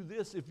promise you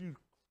this, if you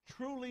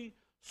truly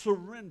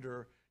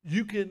surrender,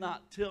 you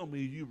cannot tell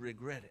me you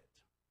regret it.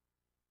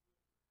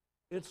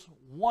 It's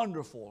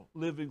wonderful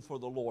living for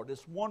the Lord.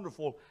 It's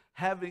wonderful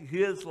having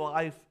his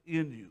life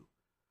in you.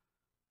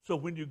 So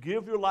when you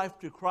give your life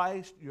to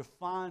Christ, you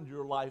find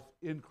your life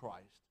in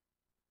Christ.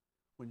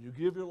 When you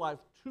give your life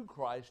to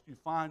Christ, you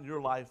find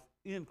your life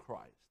in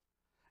Christ.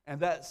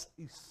 And that's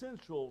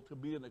essential to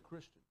being a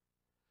Christian.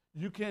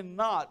 You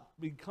cannot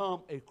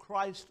become a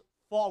Christ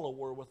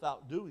follower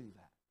without doing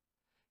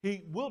that.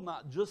 He will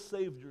not just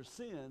save your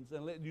sins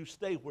and let you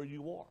stay where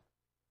you are.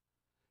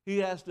 He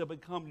has to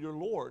become your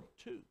Lord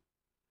too.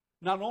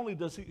 Not only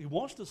does he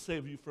wants to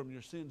save you from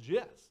your sins,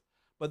 yes,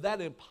 but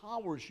that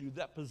empowers you,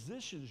 that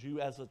positions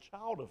you as a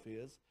child of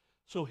his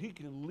so he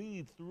can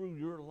lead through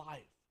your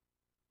life.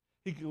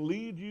 He can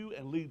lead you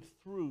and lead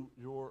through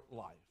your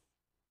life.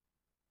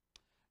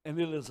 And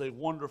it is a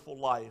wonderful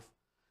life.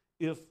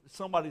 If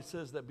somebody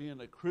says that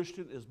being a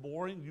Christian is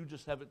boring, you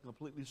just haven't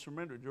completely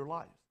surrendered your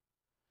life.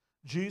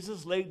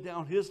 Jesus laid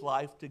down his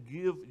life to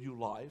give you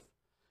life.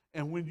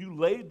 And when you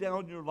lay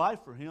down your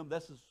life for him,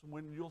 that's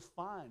when you'll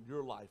find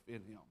your life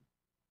in him.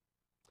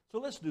 So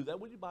let's do that.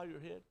 Would you bow your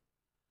head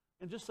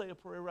and just say a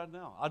prayer right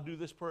now? I do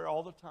this prayer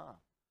all the time.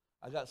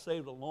 I got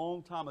saved a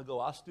long time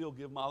ago. I still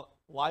give my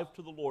life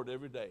to the Lord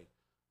every day.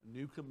 A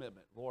new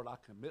commitment. Lord, I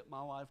commit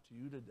my life to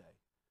you today.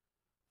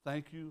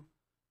 Thank you.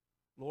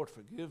 Lord,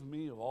 forgive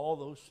me of all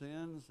those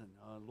sins.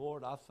 And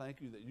Lord, I thank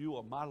you that you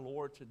are my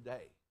Lord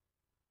today.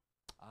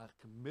 I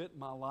commit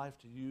my life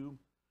to you.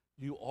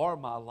 You are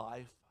my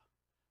life.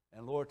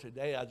 And Lord,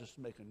 today I just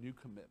make a new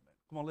commitment.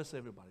 Come on, let's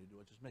everybody do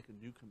it. Just make a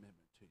new commitment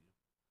to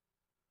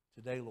you.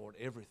 Today, Lord,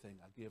 everything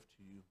I give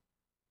to you.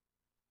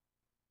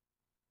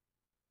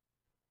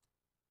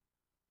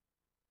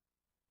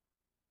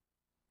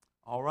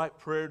 All right,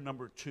 prayer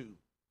number 2.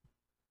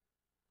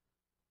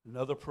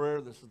 Another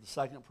prayer, this is the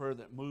second prayer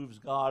that moves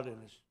God, and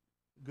it's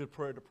a good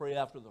prayer to pray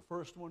after the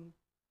first one.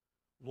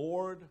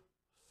 Lord,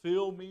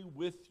 fill me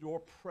with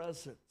your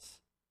presence.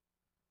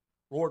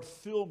 Lord,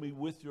 fill me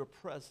with your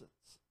presence.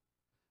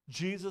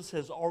 Jesus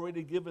has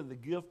already given the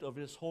gift of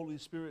his Holy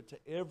Spirit to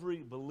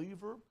every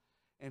believer,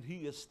 and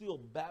he is still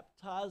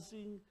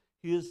baptizing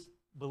his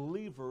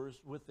believers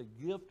with the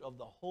gift of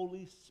the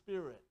Holy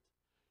Spirit.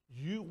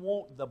 You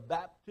want the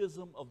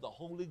baptism of the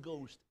Holy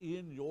Ghost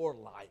in your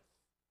life.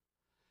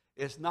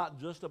 It's not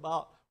just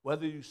about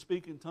whether you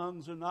speak in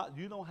tongues or not.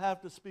 You don't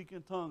have to speak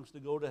in tongues to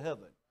go to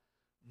heaven.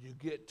 You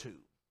get to.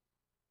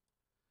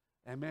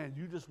 And man,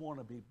 you just want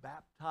to be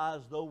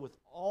baptized, though, with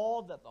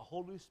all that the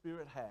Holy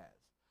Spirit has.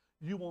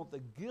 You want the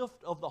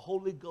gift of the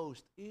Holy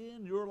Ghost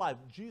in your life.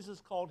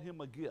 Jesus called him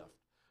a gift.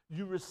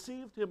 You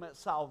received him at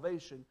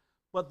salvation,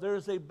 but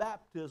there's a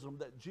baptism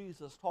that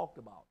Jesus talked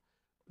about.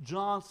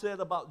 John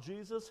said about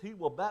Jesus, he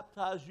will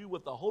baptize you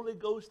with the Holy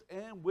Ghost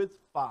and with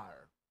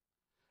fire.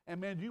 And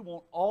man, you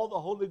want all the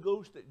Holy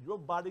Ghost that your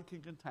body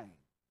can contain.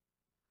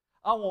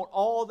 I want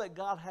all that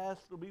God has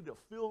for me to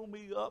fill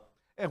me up,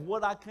 and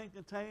what I can't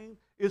contain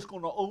is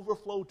going to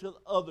overflow to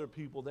other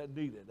people that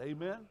need it.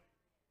 Amen?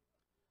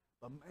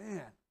 But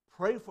man,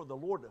 pray for the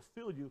Lord to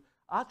fill you.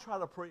 I try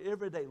to pray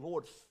every day,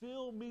 Lord,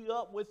 fill me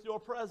up with your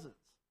presence.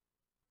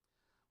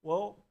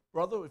 Well,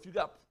 brother, if you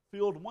got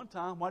filled one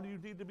time, why do you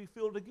need to be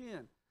filled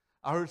again?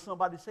 I heard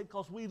somebody say,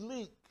 because we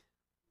leak.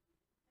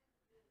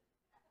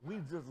 We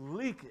just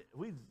leak it.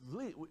 We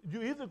leak.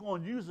 You're either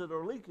going to use it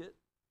or leak it.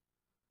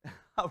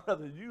 I'd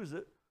rather use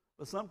it,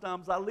 but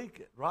sometimes I leak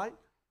it, right?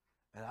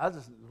 And I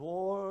just,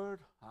 Lord,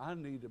 I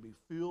need to be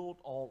filled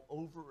all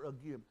over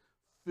again.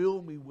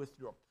 Fill me with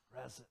your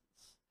presence.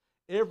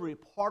 Every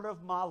part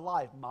of my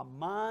life, my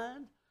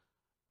mind,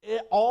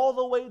 all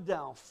the way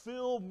down,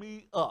 fill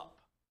me up.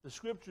 The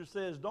scripture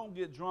says, don't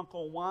get drunk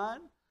on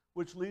wine,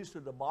 which leads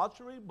to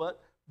debauchery,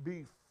 but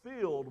be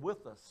filled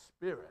with the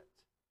Spirit.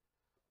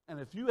 And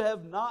if you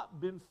have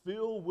not been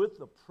filled with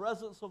the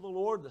presence of the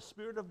Lord, the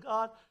Spirit of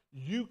God,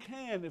 you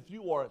can if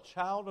you are a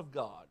child of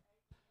God.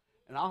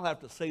 And I'll have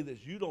to say this,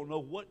 you don't know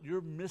what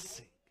you're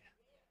missing.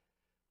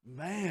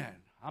 Man,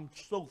 I'm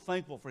so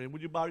thankful for him.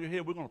 Would you bow your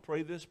head? We're going to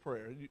pray this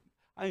prayer.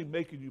 I ain't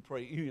making you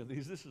pray any of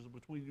these. This is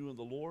between you and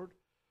the Lord.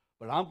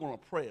 But I'm going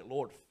to pray it.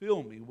 Lord,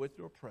 fill me with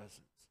your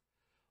presence.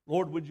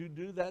 Lord, would you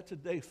do that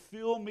today?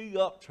 Fill me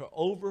up to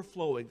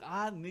overflowing.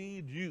 I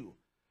need you.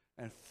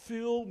 And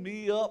fill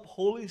me up,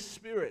 Holy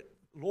Spirit.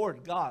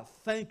 Lord God,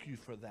 thank you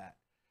for that.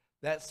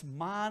 That's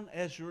mine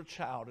as your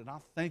child, and I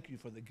thank you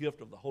for the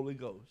gift of the Holy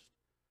Ghost.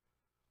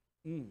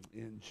 In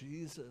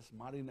Jesus'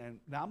 mighty name.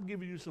 Now, I'm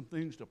giving you some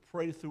things to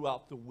pray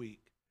throughout the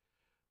week.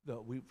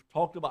 We've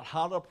talked about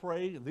how to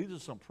pray, and these are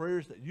some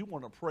prayers that you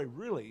want to pray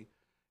really.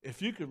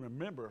 If you can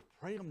remember,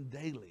 pray them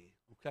daily,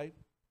 okay?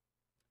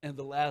 And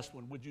the last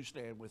one, would you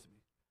stand with me?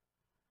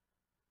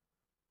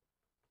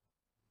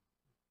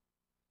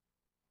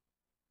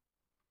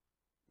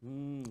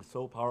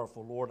 So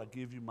powerful, Lord. I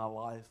give you my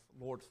life.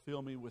 Lord,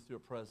 fill me with your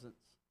presence.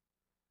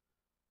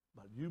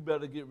 But you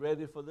better get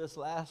ready for this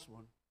last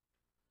one.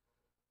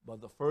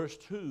 But the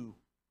first two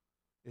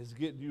is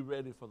getting you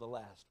ready for the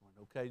last one.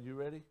 Okay, you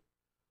ready?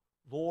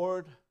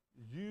 Lord,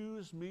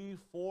 use me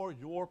for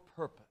your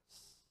purpose.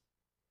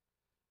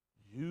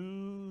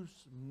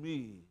 Use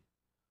me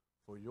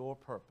for your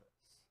purpose.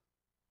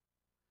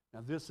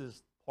 Now, this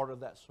is part of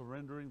that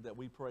surrendering that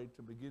we prayed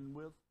to begin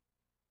with.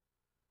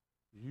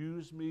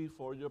 Use me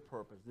for your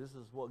purpose. This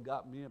is what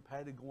got me and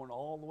Patty going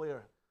all the way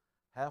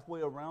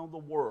halfway around the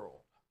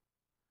world,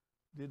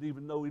 didn't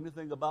even know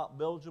anything about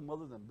Belgium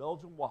other than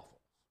Belgian waffles.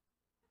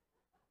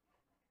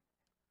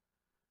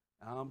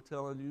 And I'm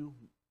telling you,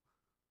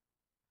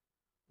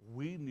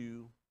 we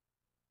knew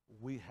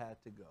we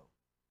had to go.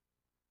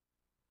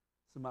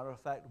 As a matter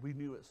of fact, we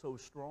knew it so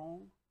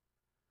strong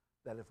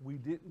that if we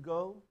didn't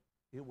go,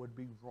 it would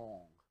be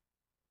wrong.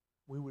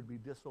 We would be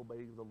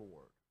disobeying the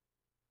Lord.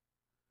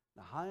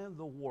 Now, how in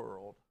the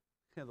world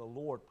can the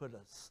Lord put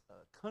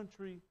a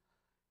country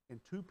in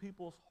two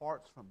people's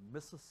hearts from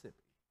Mississippi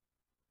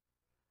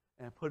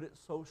and put it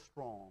so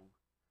strong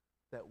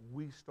that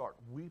we start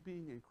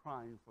weeping and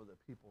crying for the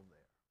people there?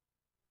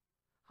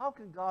 How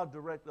can God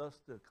direct us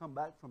to come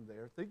back from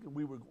there thinking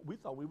we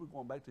thought we were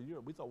going back to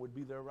Europe? We thought we'd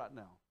be there right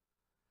now.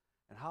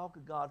 And how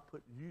could God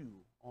put you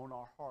on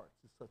our hearts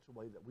in such a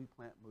way that we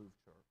plant Move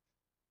Church?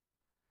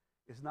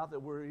 It's not that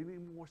we're any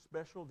more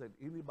special than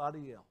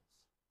anybody else.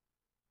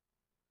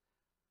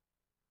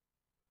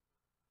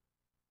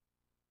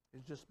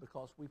 It's just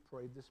because we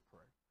prayed this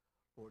prayer.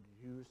 Lord,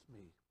 use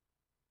me.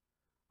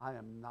 I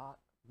am not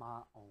my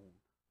own.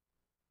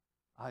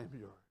 I am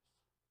yours.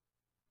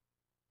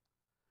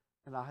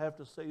 And I have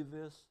to say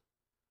this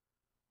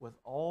with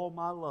all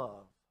my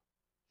love.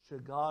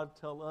 Should God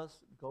tell us,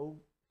 go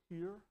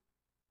here,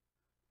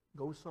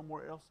 go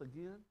somewhere else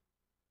again,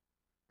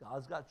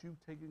 God's got you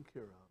taken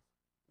care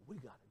of. We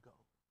got to go.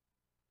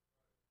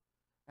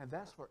 And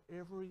that's for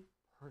every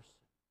person.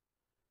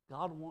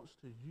 God wants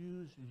to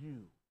use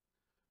you.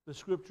 The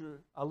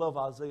scripture, I love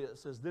Isaiah, it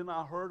says, "Then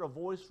I heard a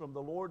voice from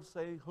the Lord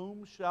saying,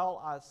 Whom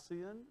shall I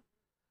send?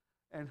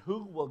 And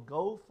who will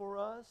go for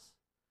us?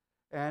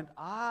 And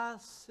I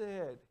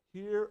said,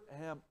 Here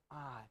am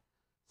I,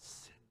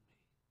 send me."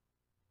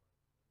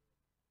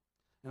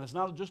 And it's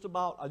not just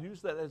about, I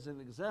use that as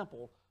an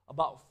example,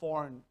 about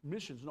foreign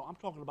missions. No, I'm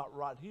talking about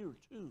right here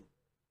too.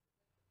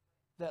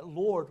 That,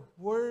 Lord,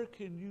 where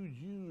can you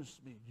use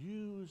me?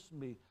 Use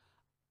me.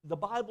 The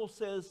Bible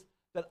says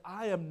that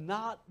I am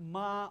not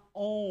my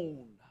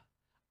own.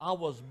 I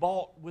was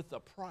bought with a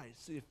price.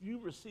 See, if you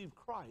receive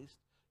Christ,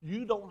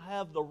 you don't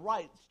have the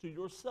rights to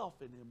yourself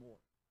anymore.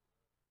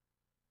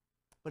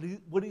 But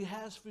what he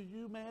has for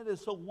you, man,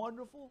 is so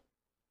wonderful.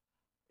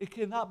 It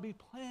cannot be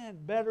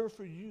planned better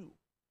for you.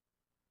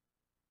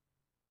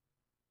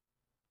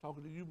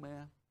 Talking to you,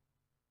 man.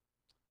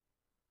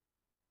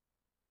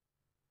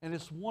 And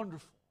it's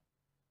wonderful.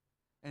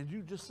 And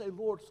you just say,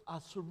 Lord, I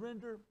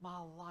surrender my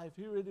life.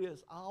 Here it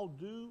is. I'll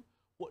do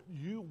what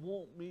you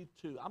want me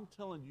to. I'm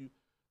telling you,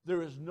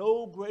 there is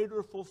no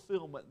greater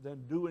fulfillment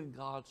than doing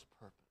God's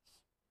purpose.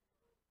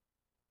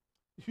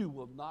 You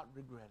will not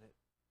regret it.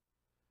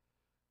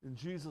 And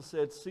Jesus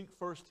said, seek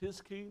first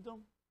his kingdom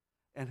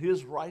and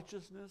his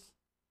righteousness,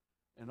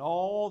 and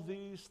all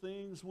these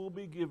things will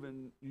be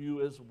given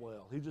you as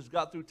well. He just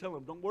got through telling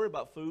them, don't worry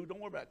about food, don't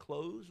worry about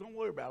clothes, don't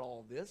worry about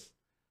all this.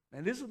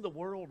 And isn't the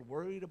world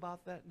worried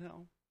about that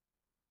now?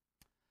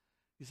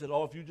 He said,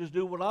 oh, if you just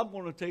do what I'm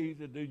going to tell you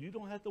to do, you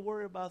don't have to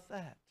worry about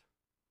that.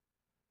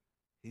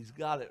 He's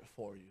got it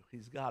for you.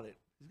 He's got it.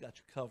 He's got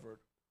you covered.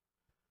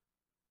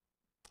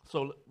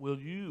 So will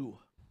you,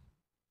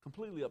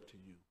 completely up to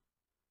you,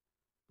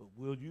 but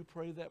will you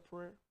pray that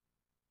prayer?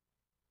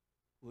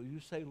 Will you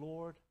say,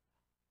 Lord,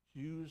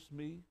 use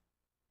me?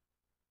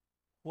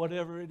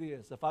 Whatever it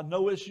is. If I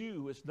know it's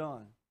you, it's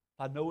done.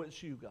 If I know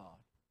it's you, God,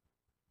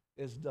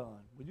 it's done.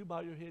 Will you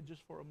bow your head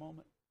just for a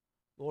moment?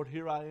 Lord,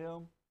 here I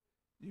am.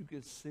 You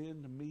can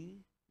send me.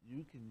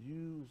 You can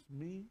use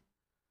me.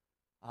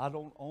 I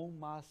don't own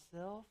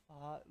myself.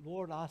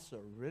 Lord, I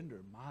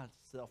surrender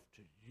myself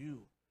to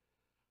you.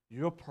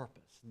 Your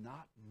purpose,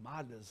 not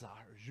my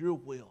desires, your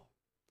will.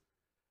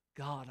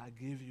 God, I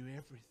give you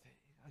everything.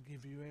 I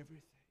give you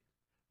everything.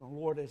 And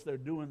Lord, as they're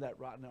doing that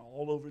right now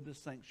all over the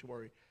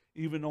sanctuary,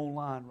 even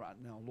online right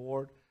now,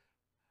 Lord,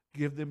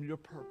 give them your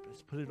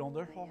purpose. Put it on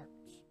their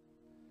hearts.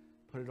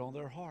 Put it on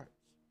their hearts.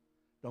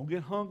 Don't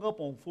get hung up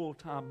on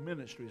full-time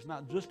ministry. It's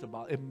not just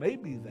about, it may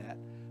be that,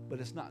 but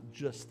it's not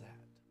just that.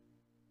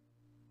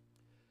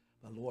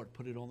 But Lord,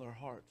 put it on their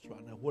hearts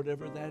right now,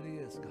 whatever that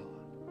is,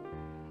 God.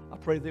 I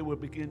pray they will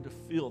begin to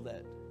feel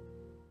that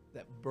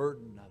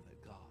burden of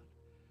it, God.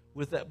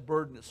 With that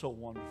burden that's so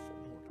wonderful,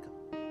 Lord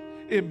God.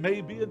 It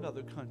may be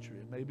another country,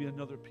 it may be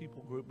another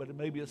people group, but it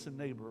may be it's a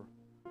neighbor,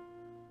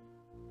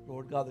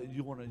 Lord God, that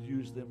you want to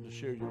use them to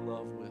share your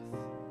love with.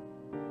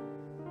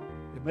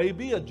 It may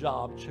be a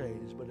job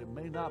change, but it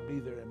may not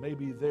be there. It may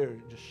be there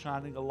just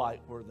shining a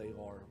light where they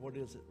are. What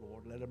is it,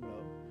 Lord? Let them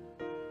know.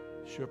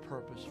 It's your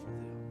purpose for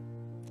them.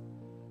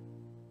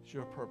 It's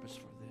your purpose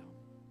for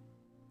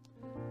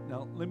them.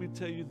 Now, let me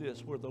tell you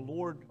this. Where the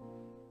Lord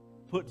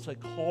puts a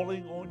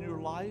calling on your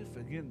life,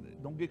 again,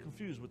 don't get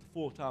confused with the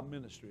full-time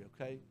ministry,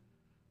 okay?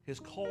 His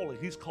calling,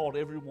 he's called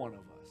every one of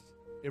us.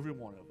 Every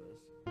one of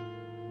us.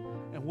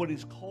 And what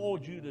he's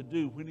called you to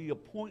do, when he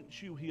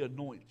appoints you, he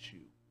anoints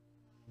you.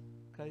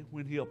 Okay?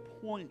 When he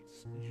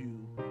appoints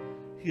you,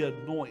 he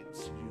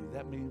anoints you.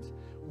 That means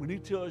when he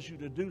tells you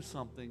to do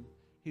something,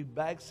 he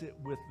backs it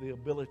with the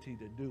ability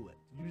to do it.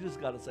 You just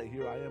got to say,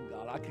 here I am,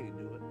 God. I can't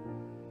do it.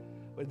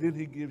 but then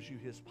he gives you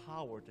his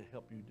power to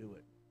help you do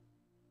it.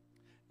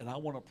 And I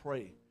want to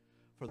pray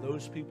for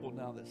those people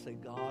now that say,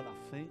 God,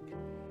 I think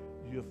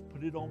you've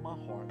put it on my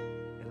heart,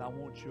 and I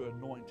want your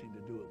anointing to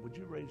do it. Would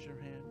you raise your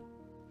hand?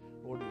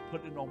 Lord, you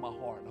put it on my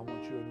heart. I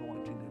want your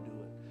anointing to do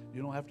it.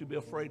 You don't have to be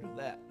afraid of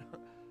that.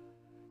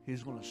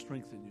 He's going to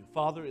strengthen you.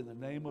 Father, in the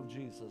name of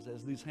Jesus,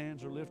 as these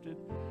hands are lifted,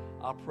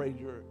 I pray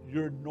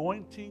your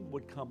anointing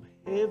would come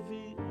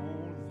heavy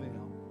on them.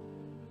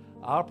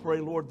 I pray,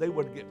 Lord, they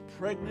would get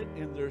pregnant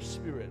in their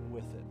spirit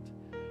with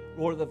it.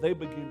 Lord, that they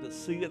begin to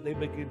see it.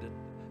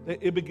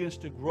 It begins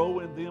to grow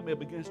in them. It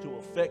begins to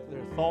affect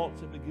their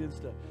thoughts. It begins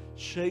to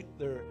shape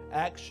their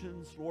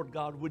actions. Lord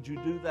God, would you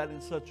do that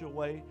in such a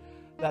way?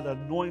 That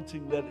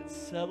anointing, let it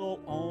settle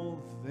on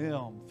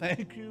them.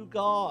 Thank you,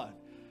 God.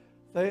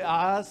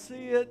 I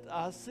see it.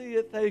 I see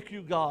it. Thank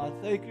you, God.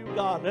 Thank you,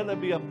 God. Let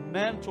it be a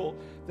mantle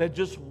that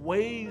just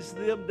weighs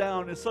them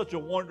down in such a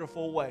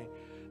wonderful way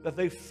that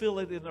they feel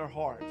it in their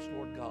hearts,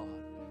 Lord God.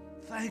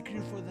 Thank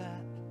you for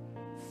that.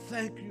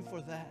 Thank you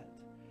for that.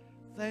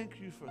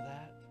 Thank you for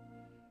that.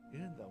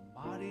 In the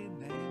mighty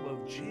name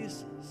of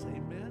Jesus.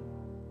 Amen.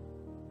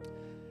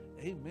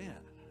 Amen.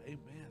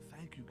 Amen.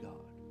 Thank you,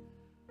 God.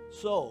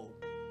 So,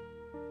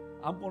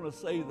 I'm going to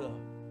say the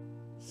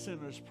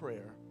sinner's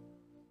prayer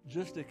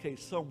just in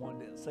case someone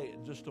didn't say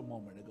it just a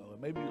moment ago.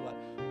 And maybe you're like,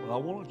 well, I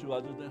wanted to,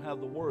 I just didn't have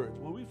the words.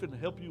 Well, we're finna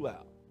help you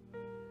out.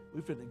 We're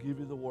finna give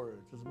you the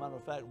words. As a matter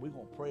of fact, we're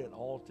going to pray it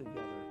all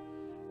together.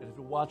 And if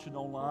you're watching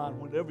online,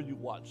 whenever you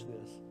watch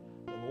this,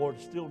 the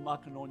Lord's still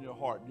knocking on your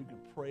heart. You can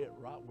pray it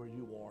right where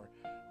you are.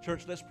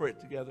 Church, let's pray it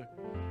together.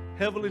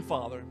 Heavenly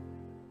Father,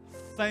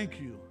 thank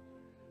you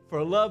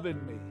for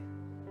loving me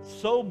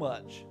so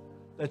much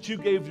that you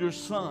gave your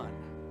Son,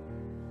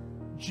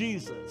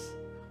 Jesus,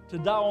 to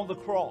die on the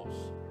cross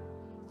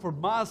for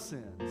my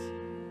sins.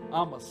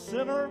 I'm a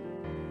sinner.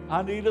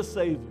 I need a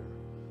Savior.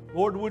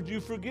 Lord, would you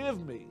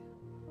forgive me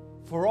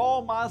for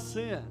all my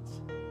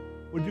sins?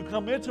 Would you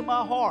come into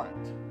my heart?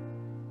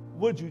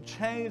 Would you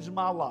change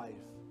my life?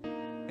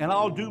 And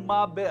I'll do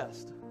my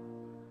best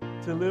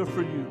to live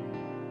for you.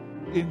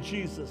 In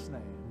Jesus'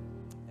 name.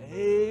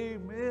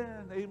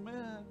 Amen.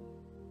 Amen.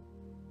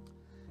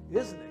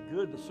 Isn't it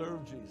good to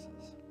serve Jesus?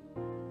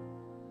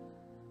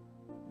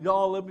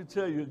 Y'all, let me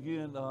tell you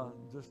again,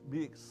 just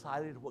be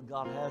excited what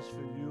God has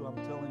for you. I'm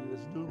telling you,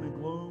 it's doom and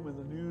gloom in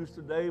the news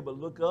today, but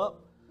look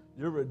up.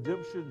 Your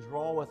redemption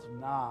draweth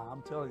nigh.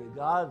 I'm telling you,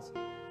 God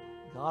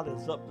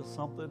is up to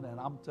something, and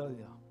I'm telling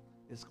you,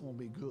 it's going to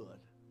be good.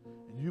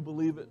 And you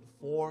believe it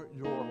for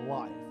your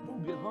life.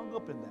 Don't get hung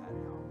up in that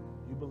now.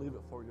 You believe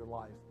it for your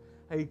life.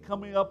 Hey,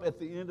 coming up at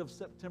the end of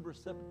September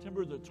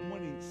the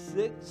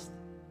 26th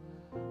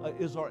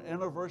is our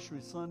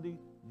anniversary Sunday.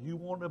 You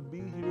want to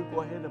be here,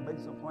 go ahead and make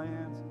some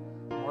plans.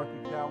 Mark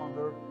your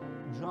calendar.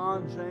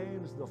 John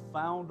James, the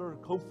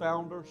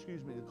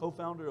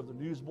co-founder of the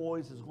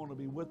Newsboys, is going to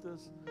be with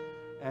us.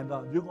 And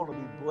you're going to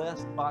be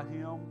blessed by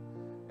him.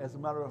 As a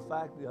matter of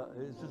fact,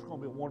 it's just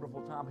going to be a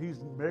wonderful time.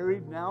 He's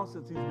married now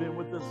since he's been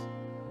with us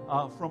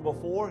from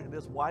before, and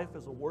his wife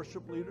is a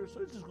worship leader.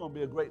 So it's just going to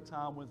be a great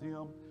time with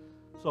him.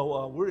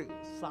 So we're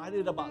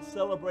excited about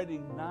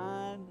celebrating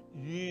 9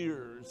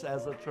 years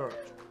as a church.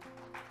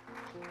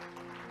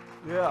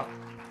 Yeah.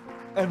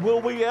 And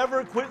will we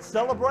ever quit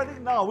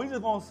celebrating? No, we're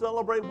just going to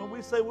celebrate when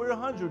we say we're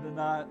 100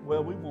 tonight.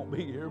 Well, we won't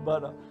be here,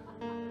 but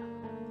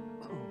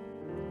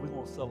we're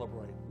going to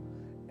celebrate.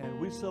 And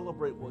we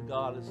celebrate what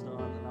God has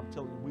done, and I'm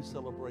telling you, we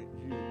celebrate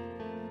you.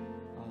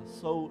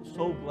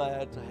 So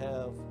glad to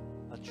have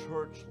a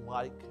church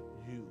like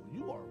you.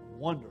 You are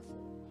wonderful.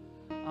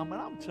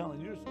 I'm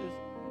telling you,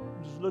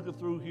 I'm just looking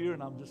through here,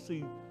 and I'm just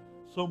seeing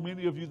so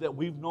many of you that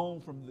we've known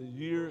from the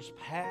years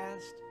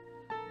past.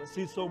 But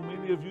see so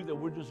many of you that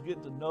we're just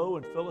getting to know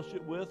and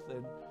fellowship with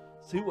and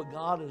see what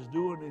God is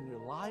doing in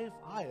your life.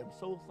 I am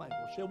so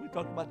thankful. Shall we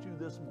talk about you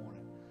this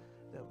morning?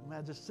 That,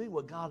 man, just see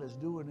what God is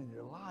doing in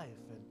your life.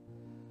 And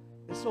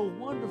it's so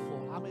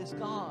wonderful. I mean, it's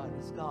God.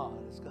 It's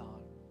God. It's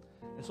God.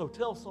 And so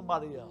tell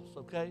somebody else,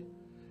 okay?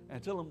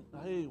 And tell them,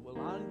 hey, well,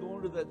 I ain't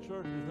going to that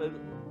church if they're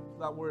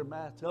not wearing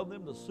masks. Tell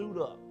them to suit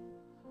up.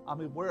 I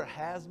mean, wear a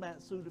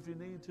hazmat suit if you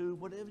need to.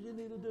 Whatever you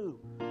need to do.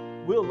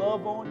 We'll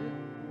love on you.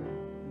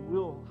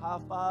 We'll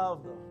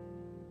high-five the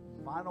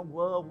final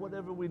glove,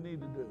 whatever we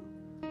need to do.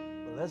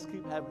 But let's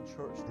keep having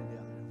church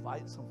together.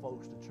 Invite some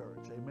folks to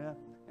church, amen?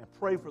 And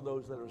pray for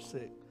those that are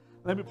sick.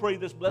 Let me pray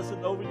this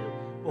blessing over you.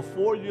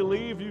 Before you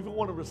leave, if you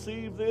want to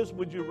receive this,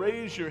 would you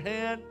raise your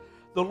hand?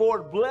 The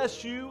Lord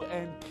bless you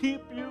and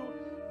keep you.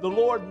 The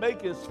Lord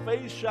make his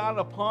face shine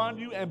upon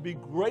you and be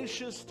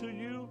gracious to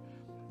you.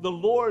 The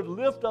Lord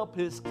lift up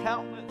his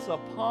countenance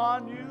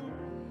upon you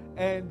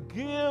and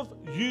give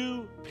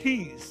you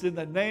peace in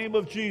the name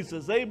of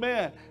Jesus.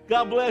 Amen.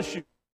 God bless you.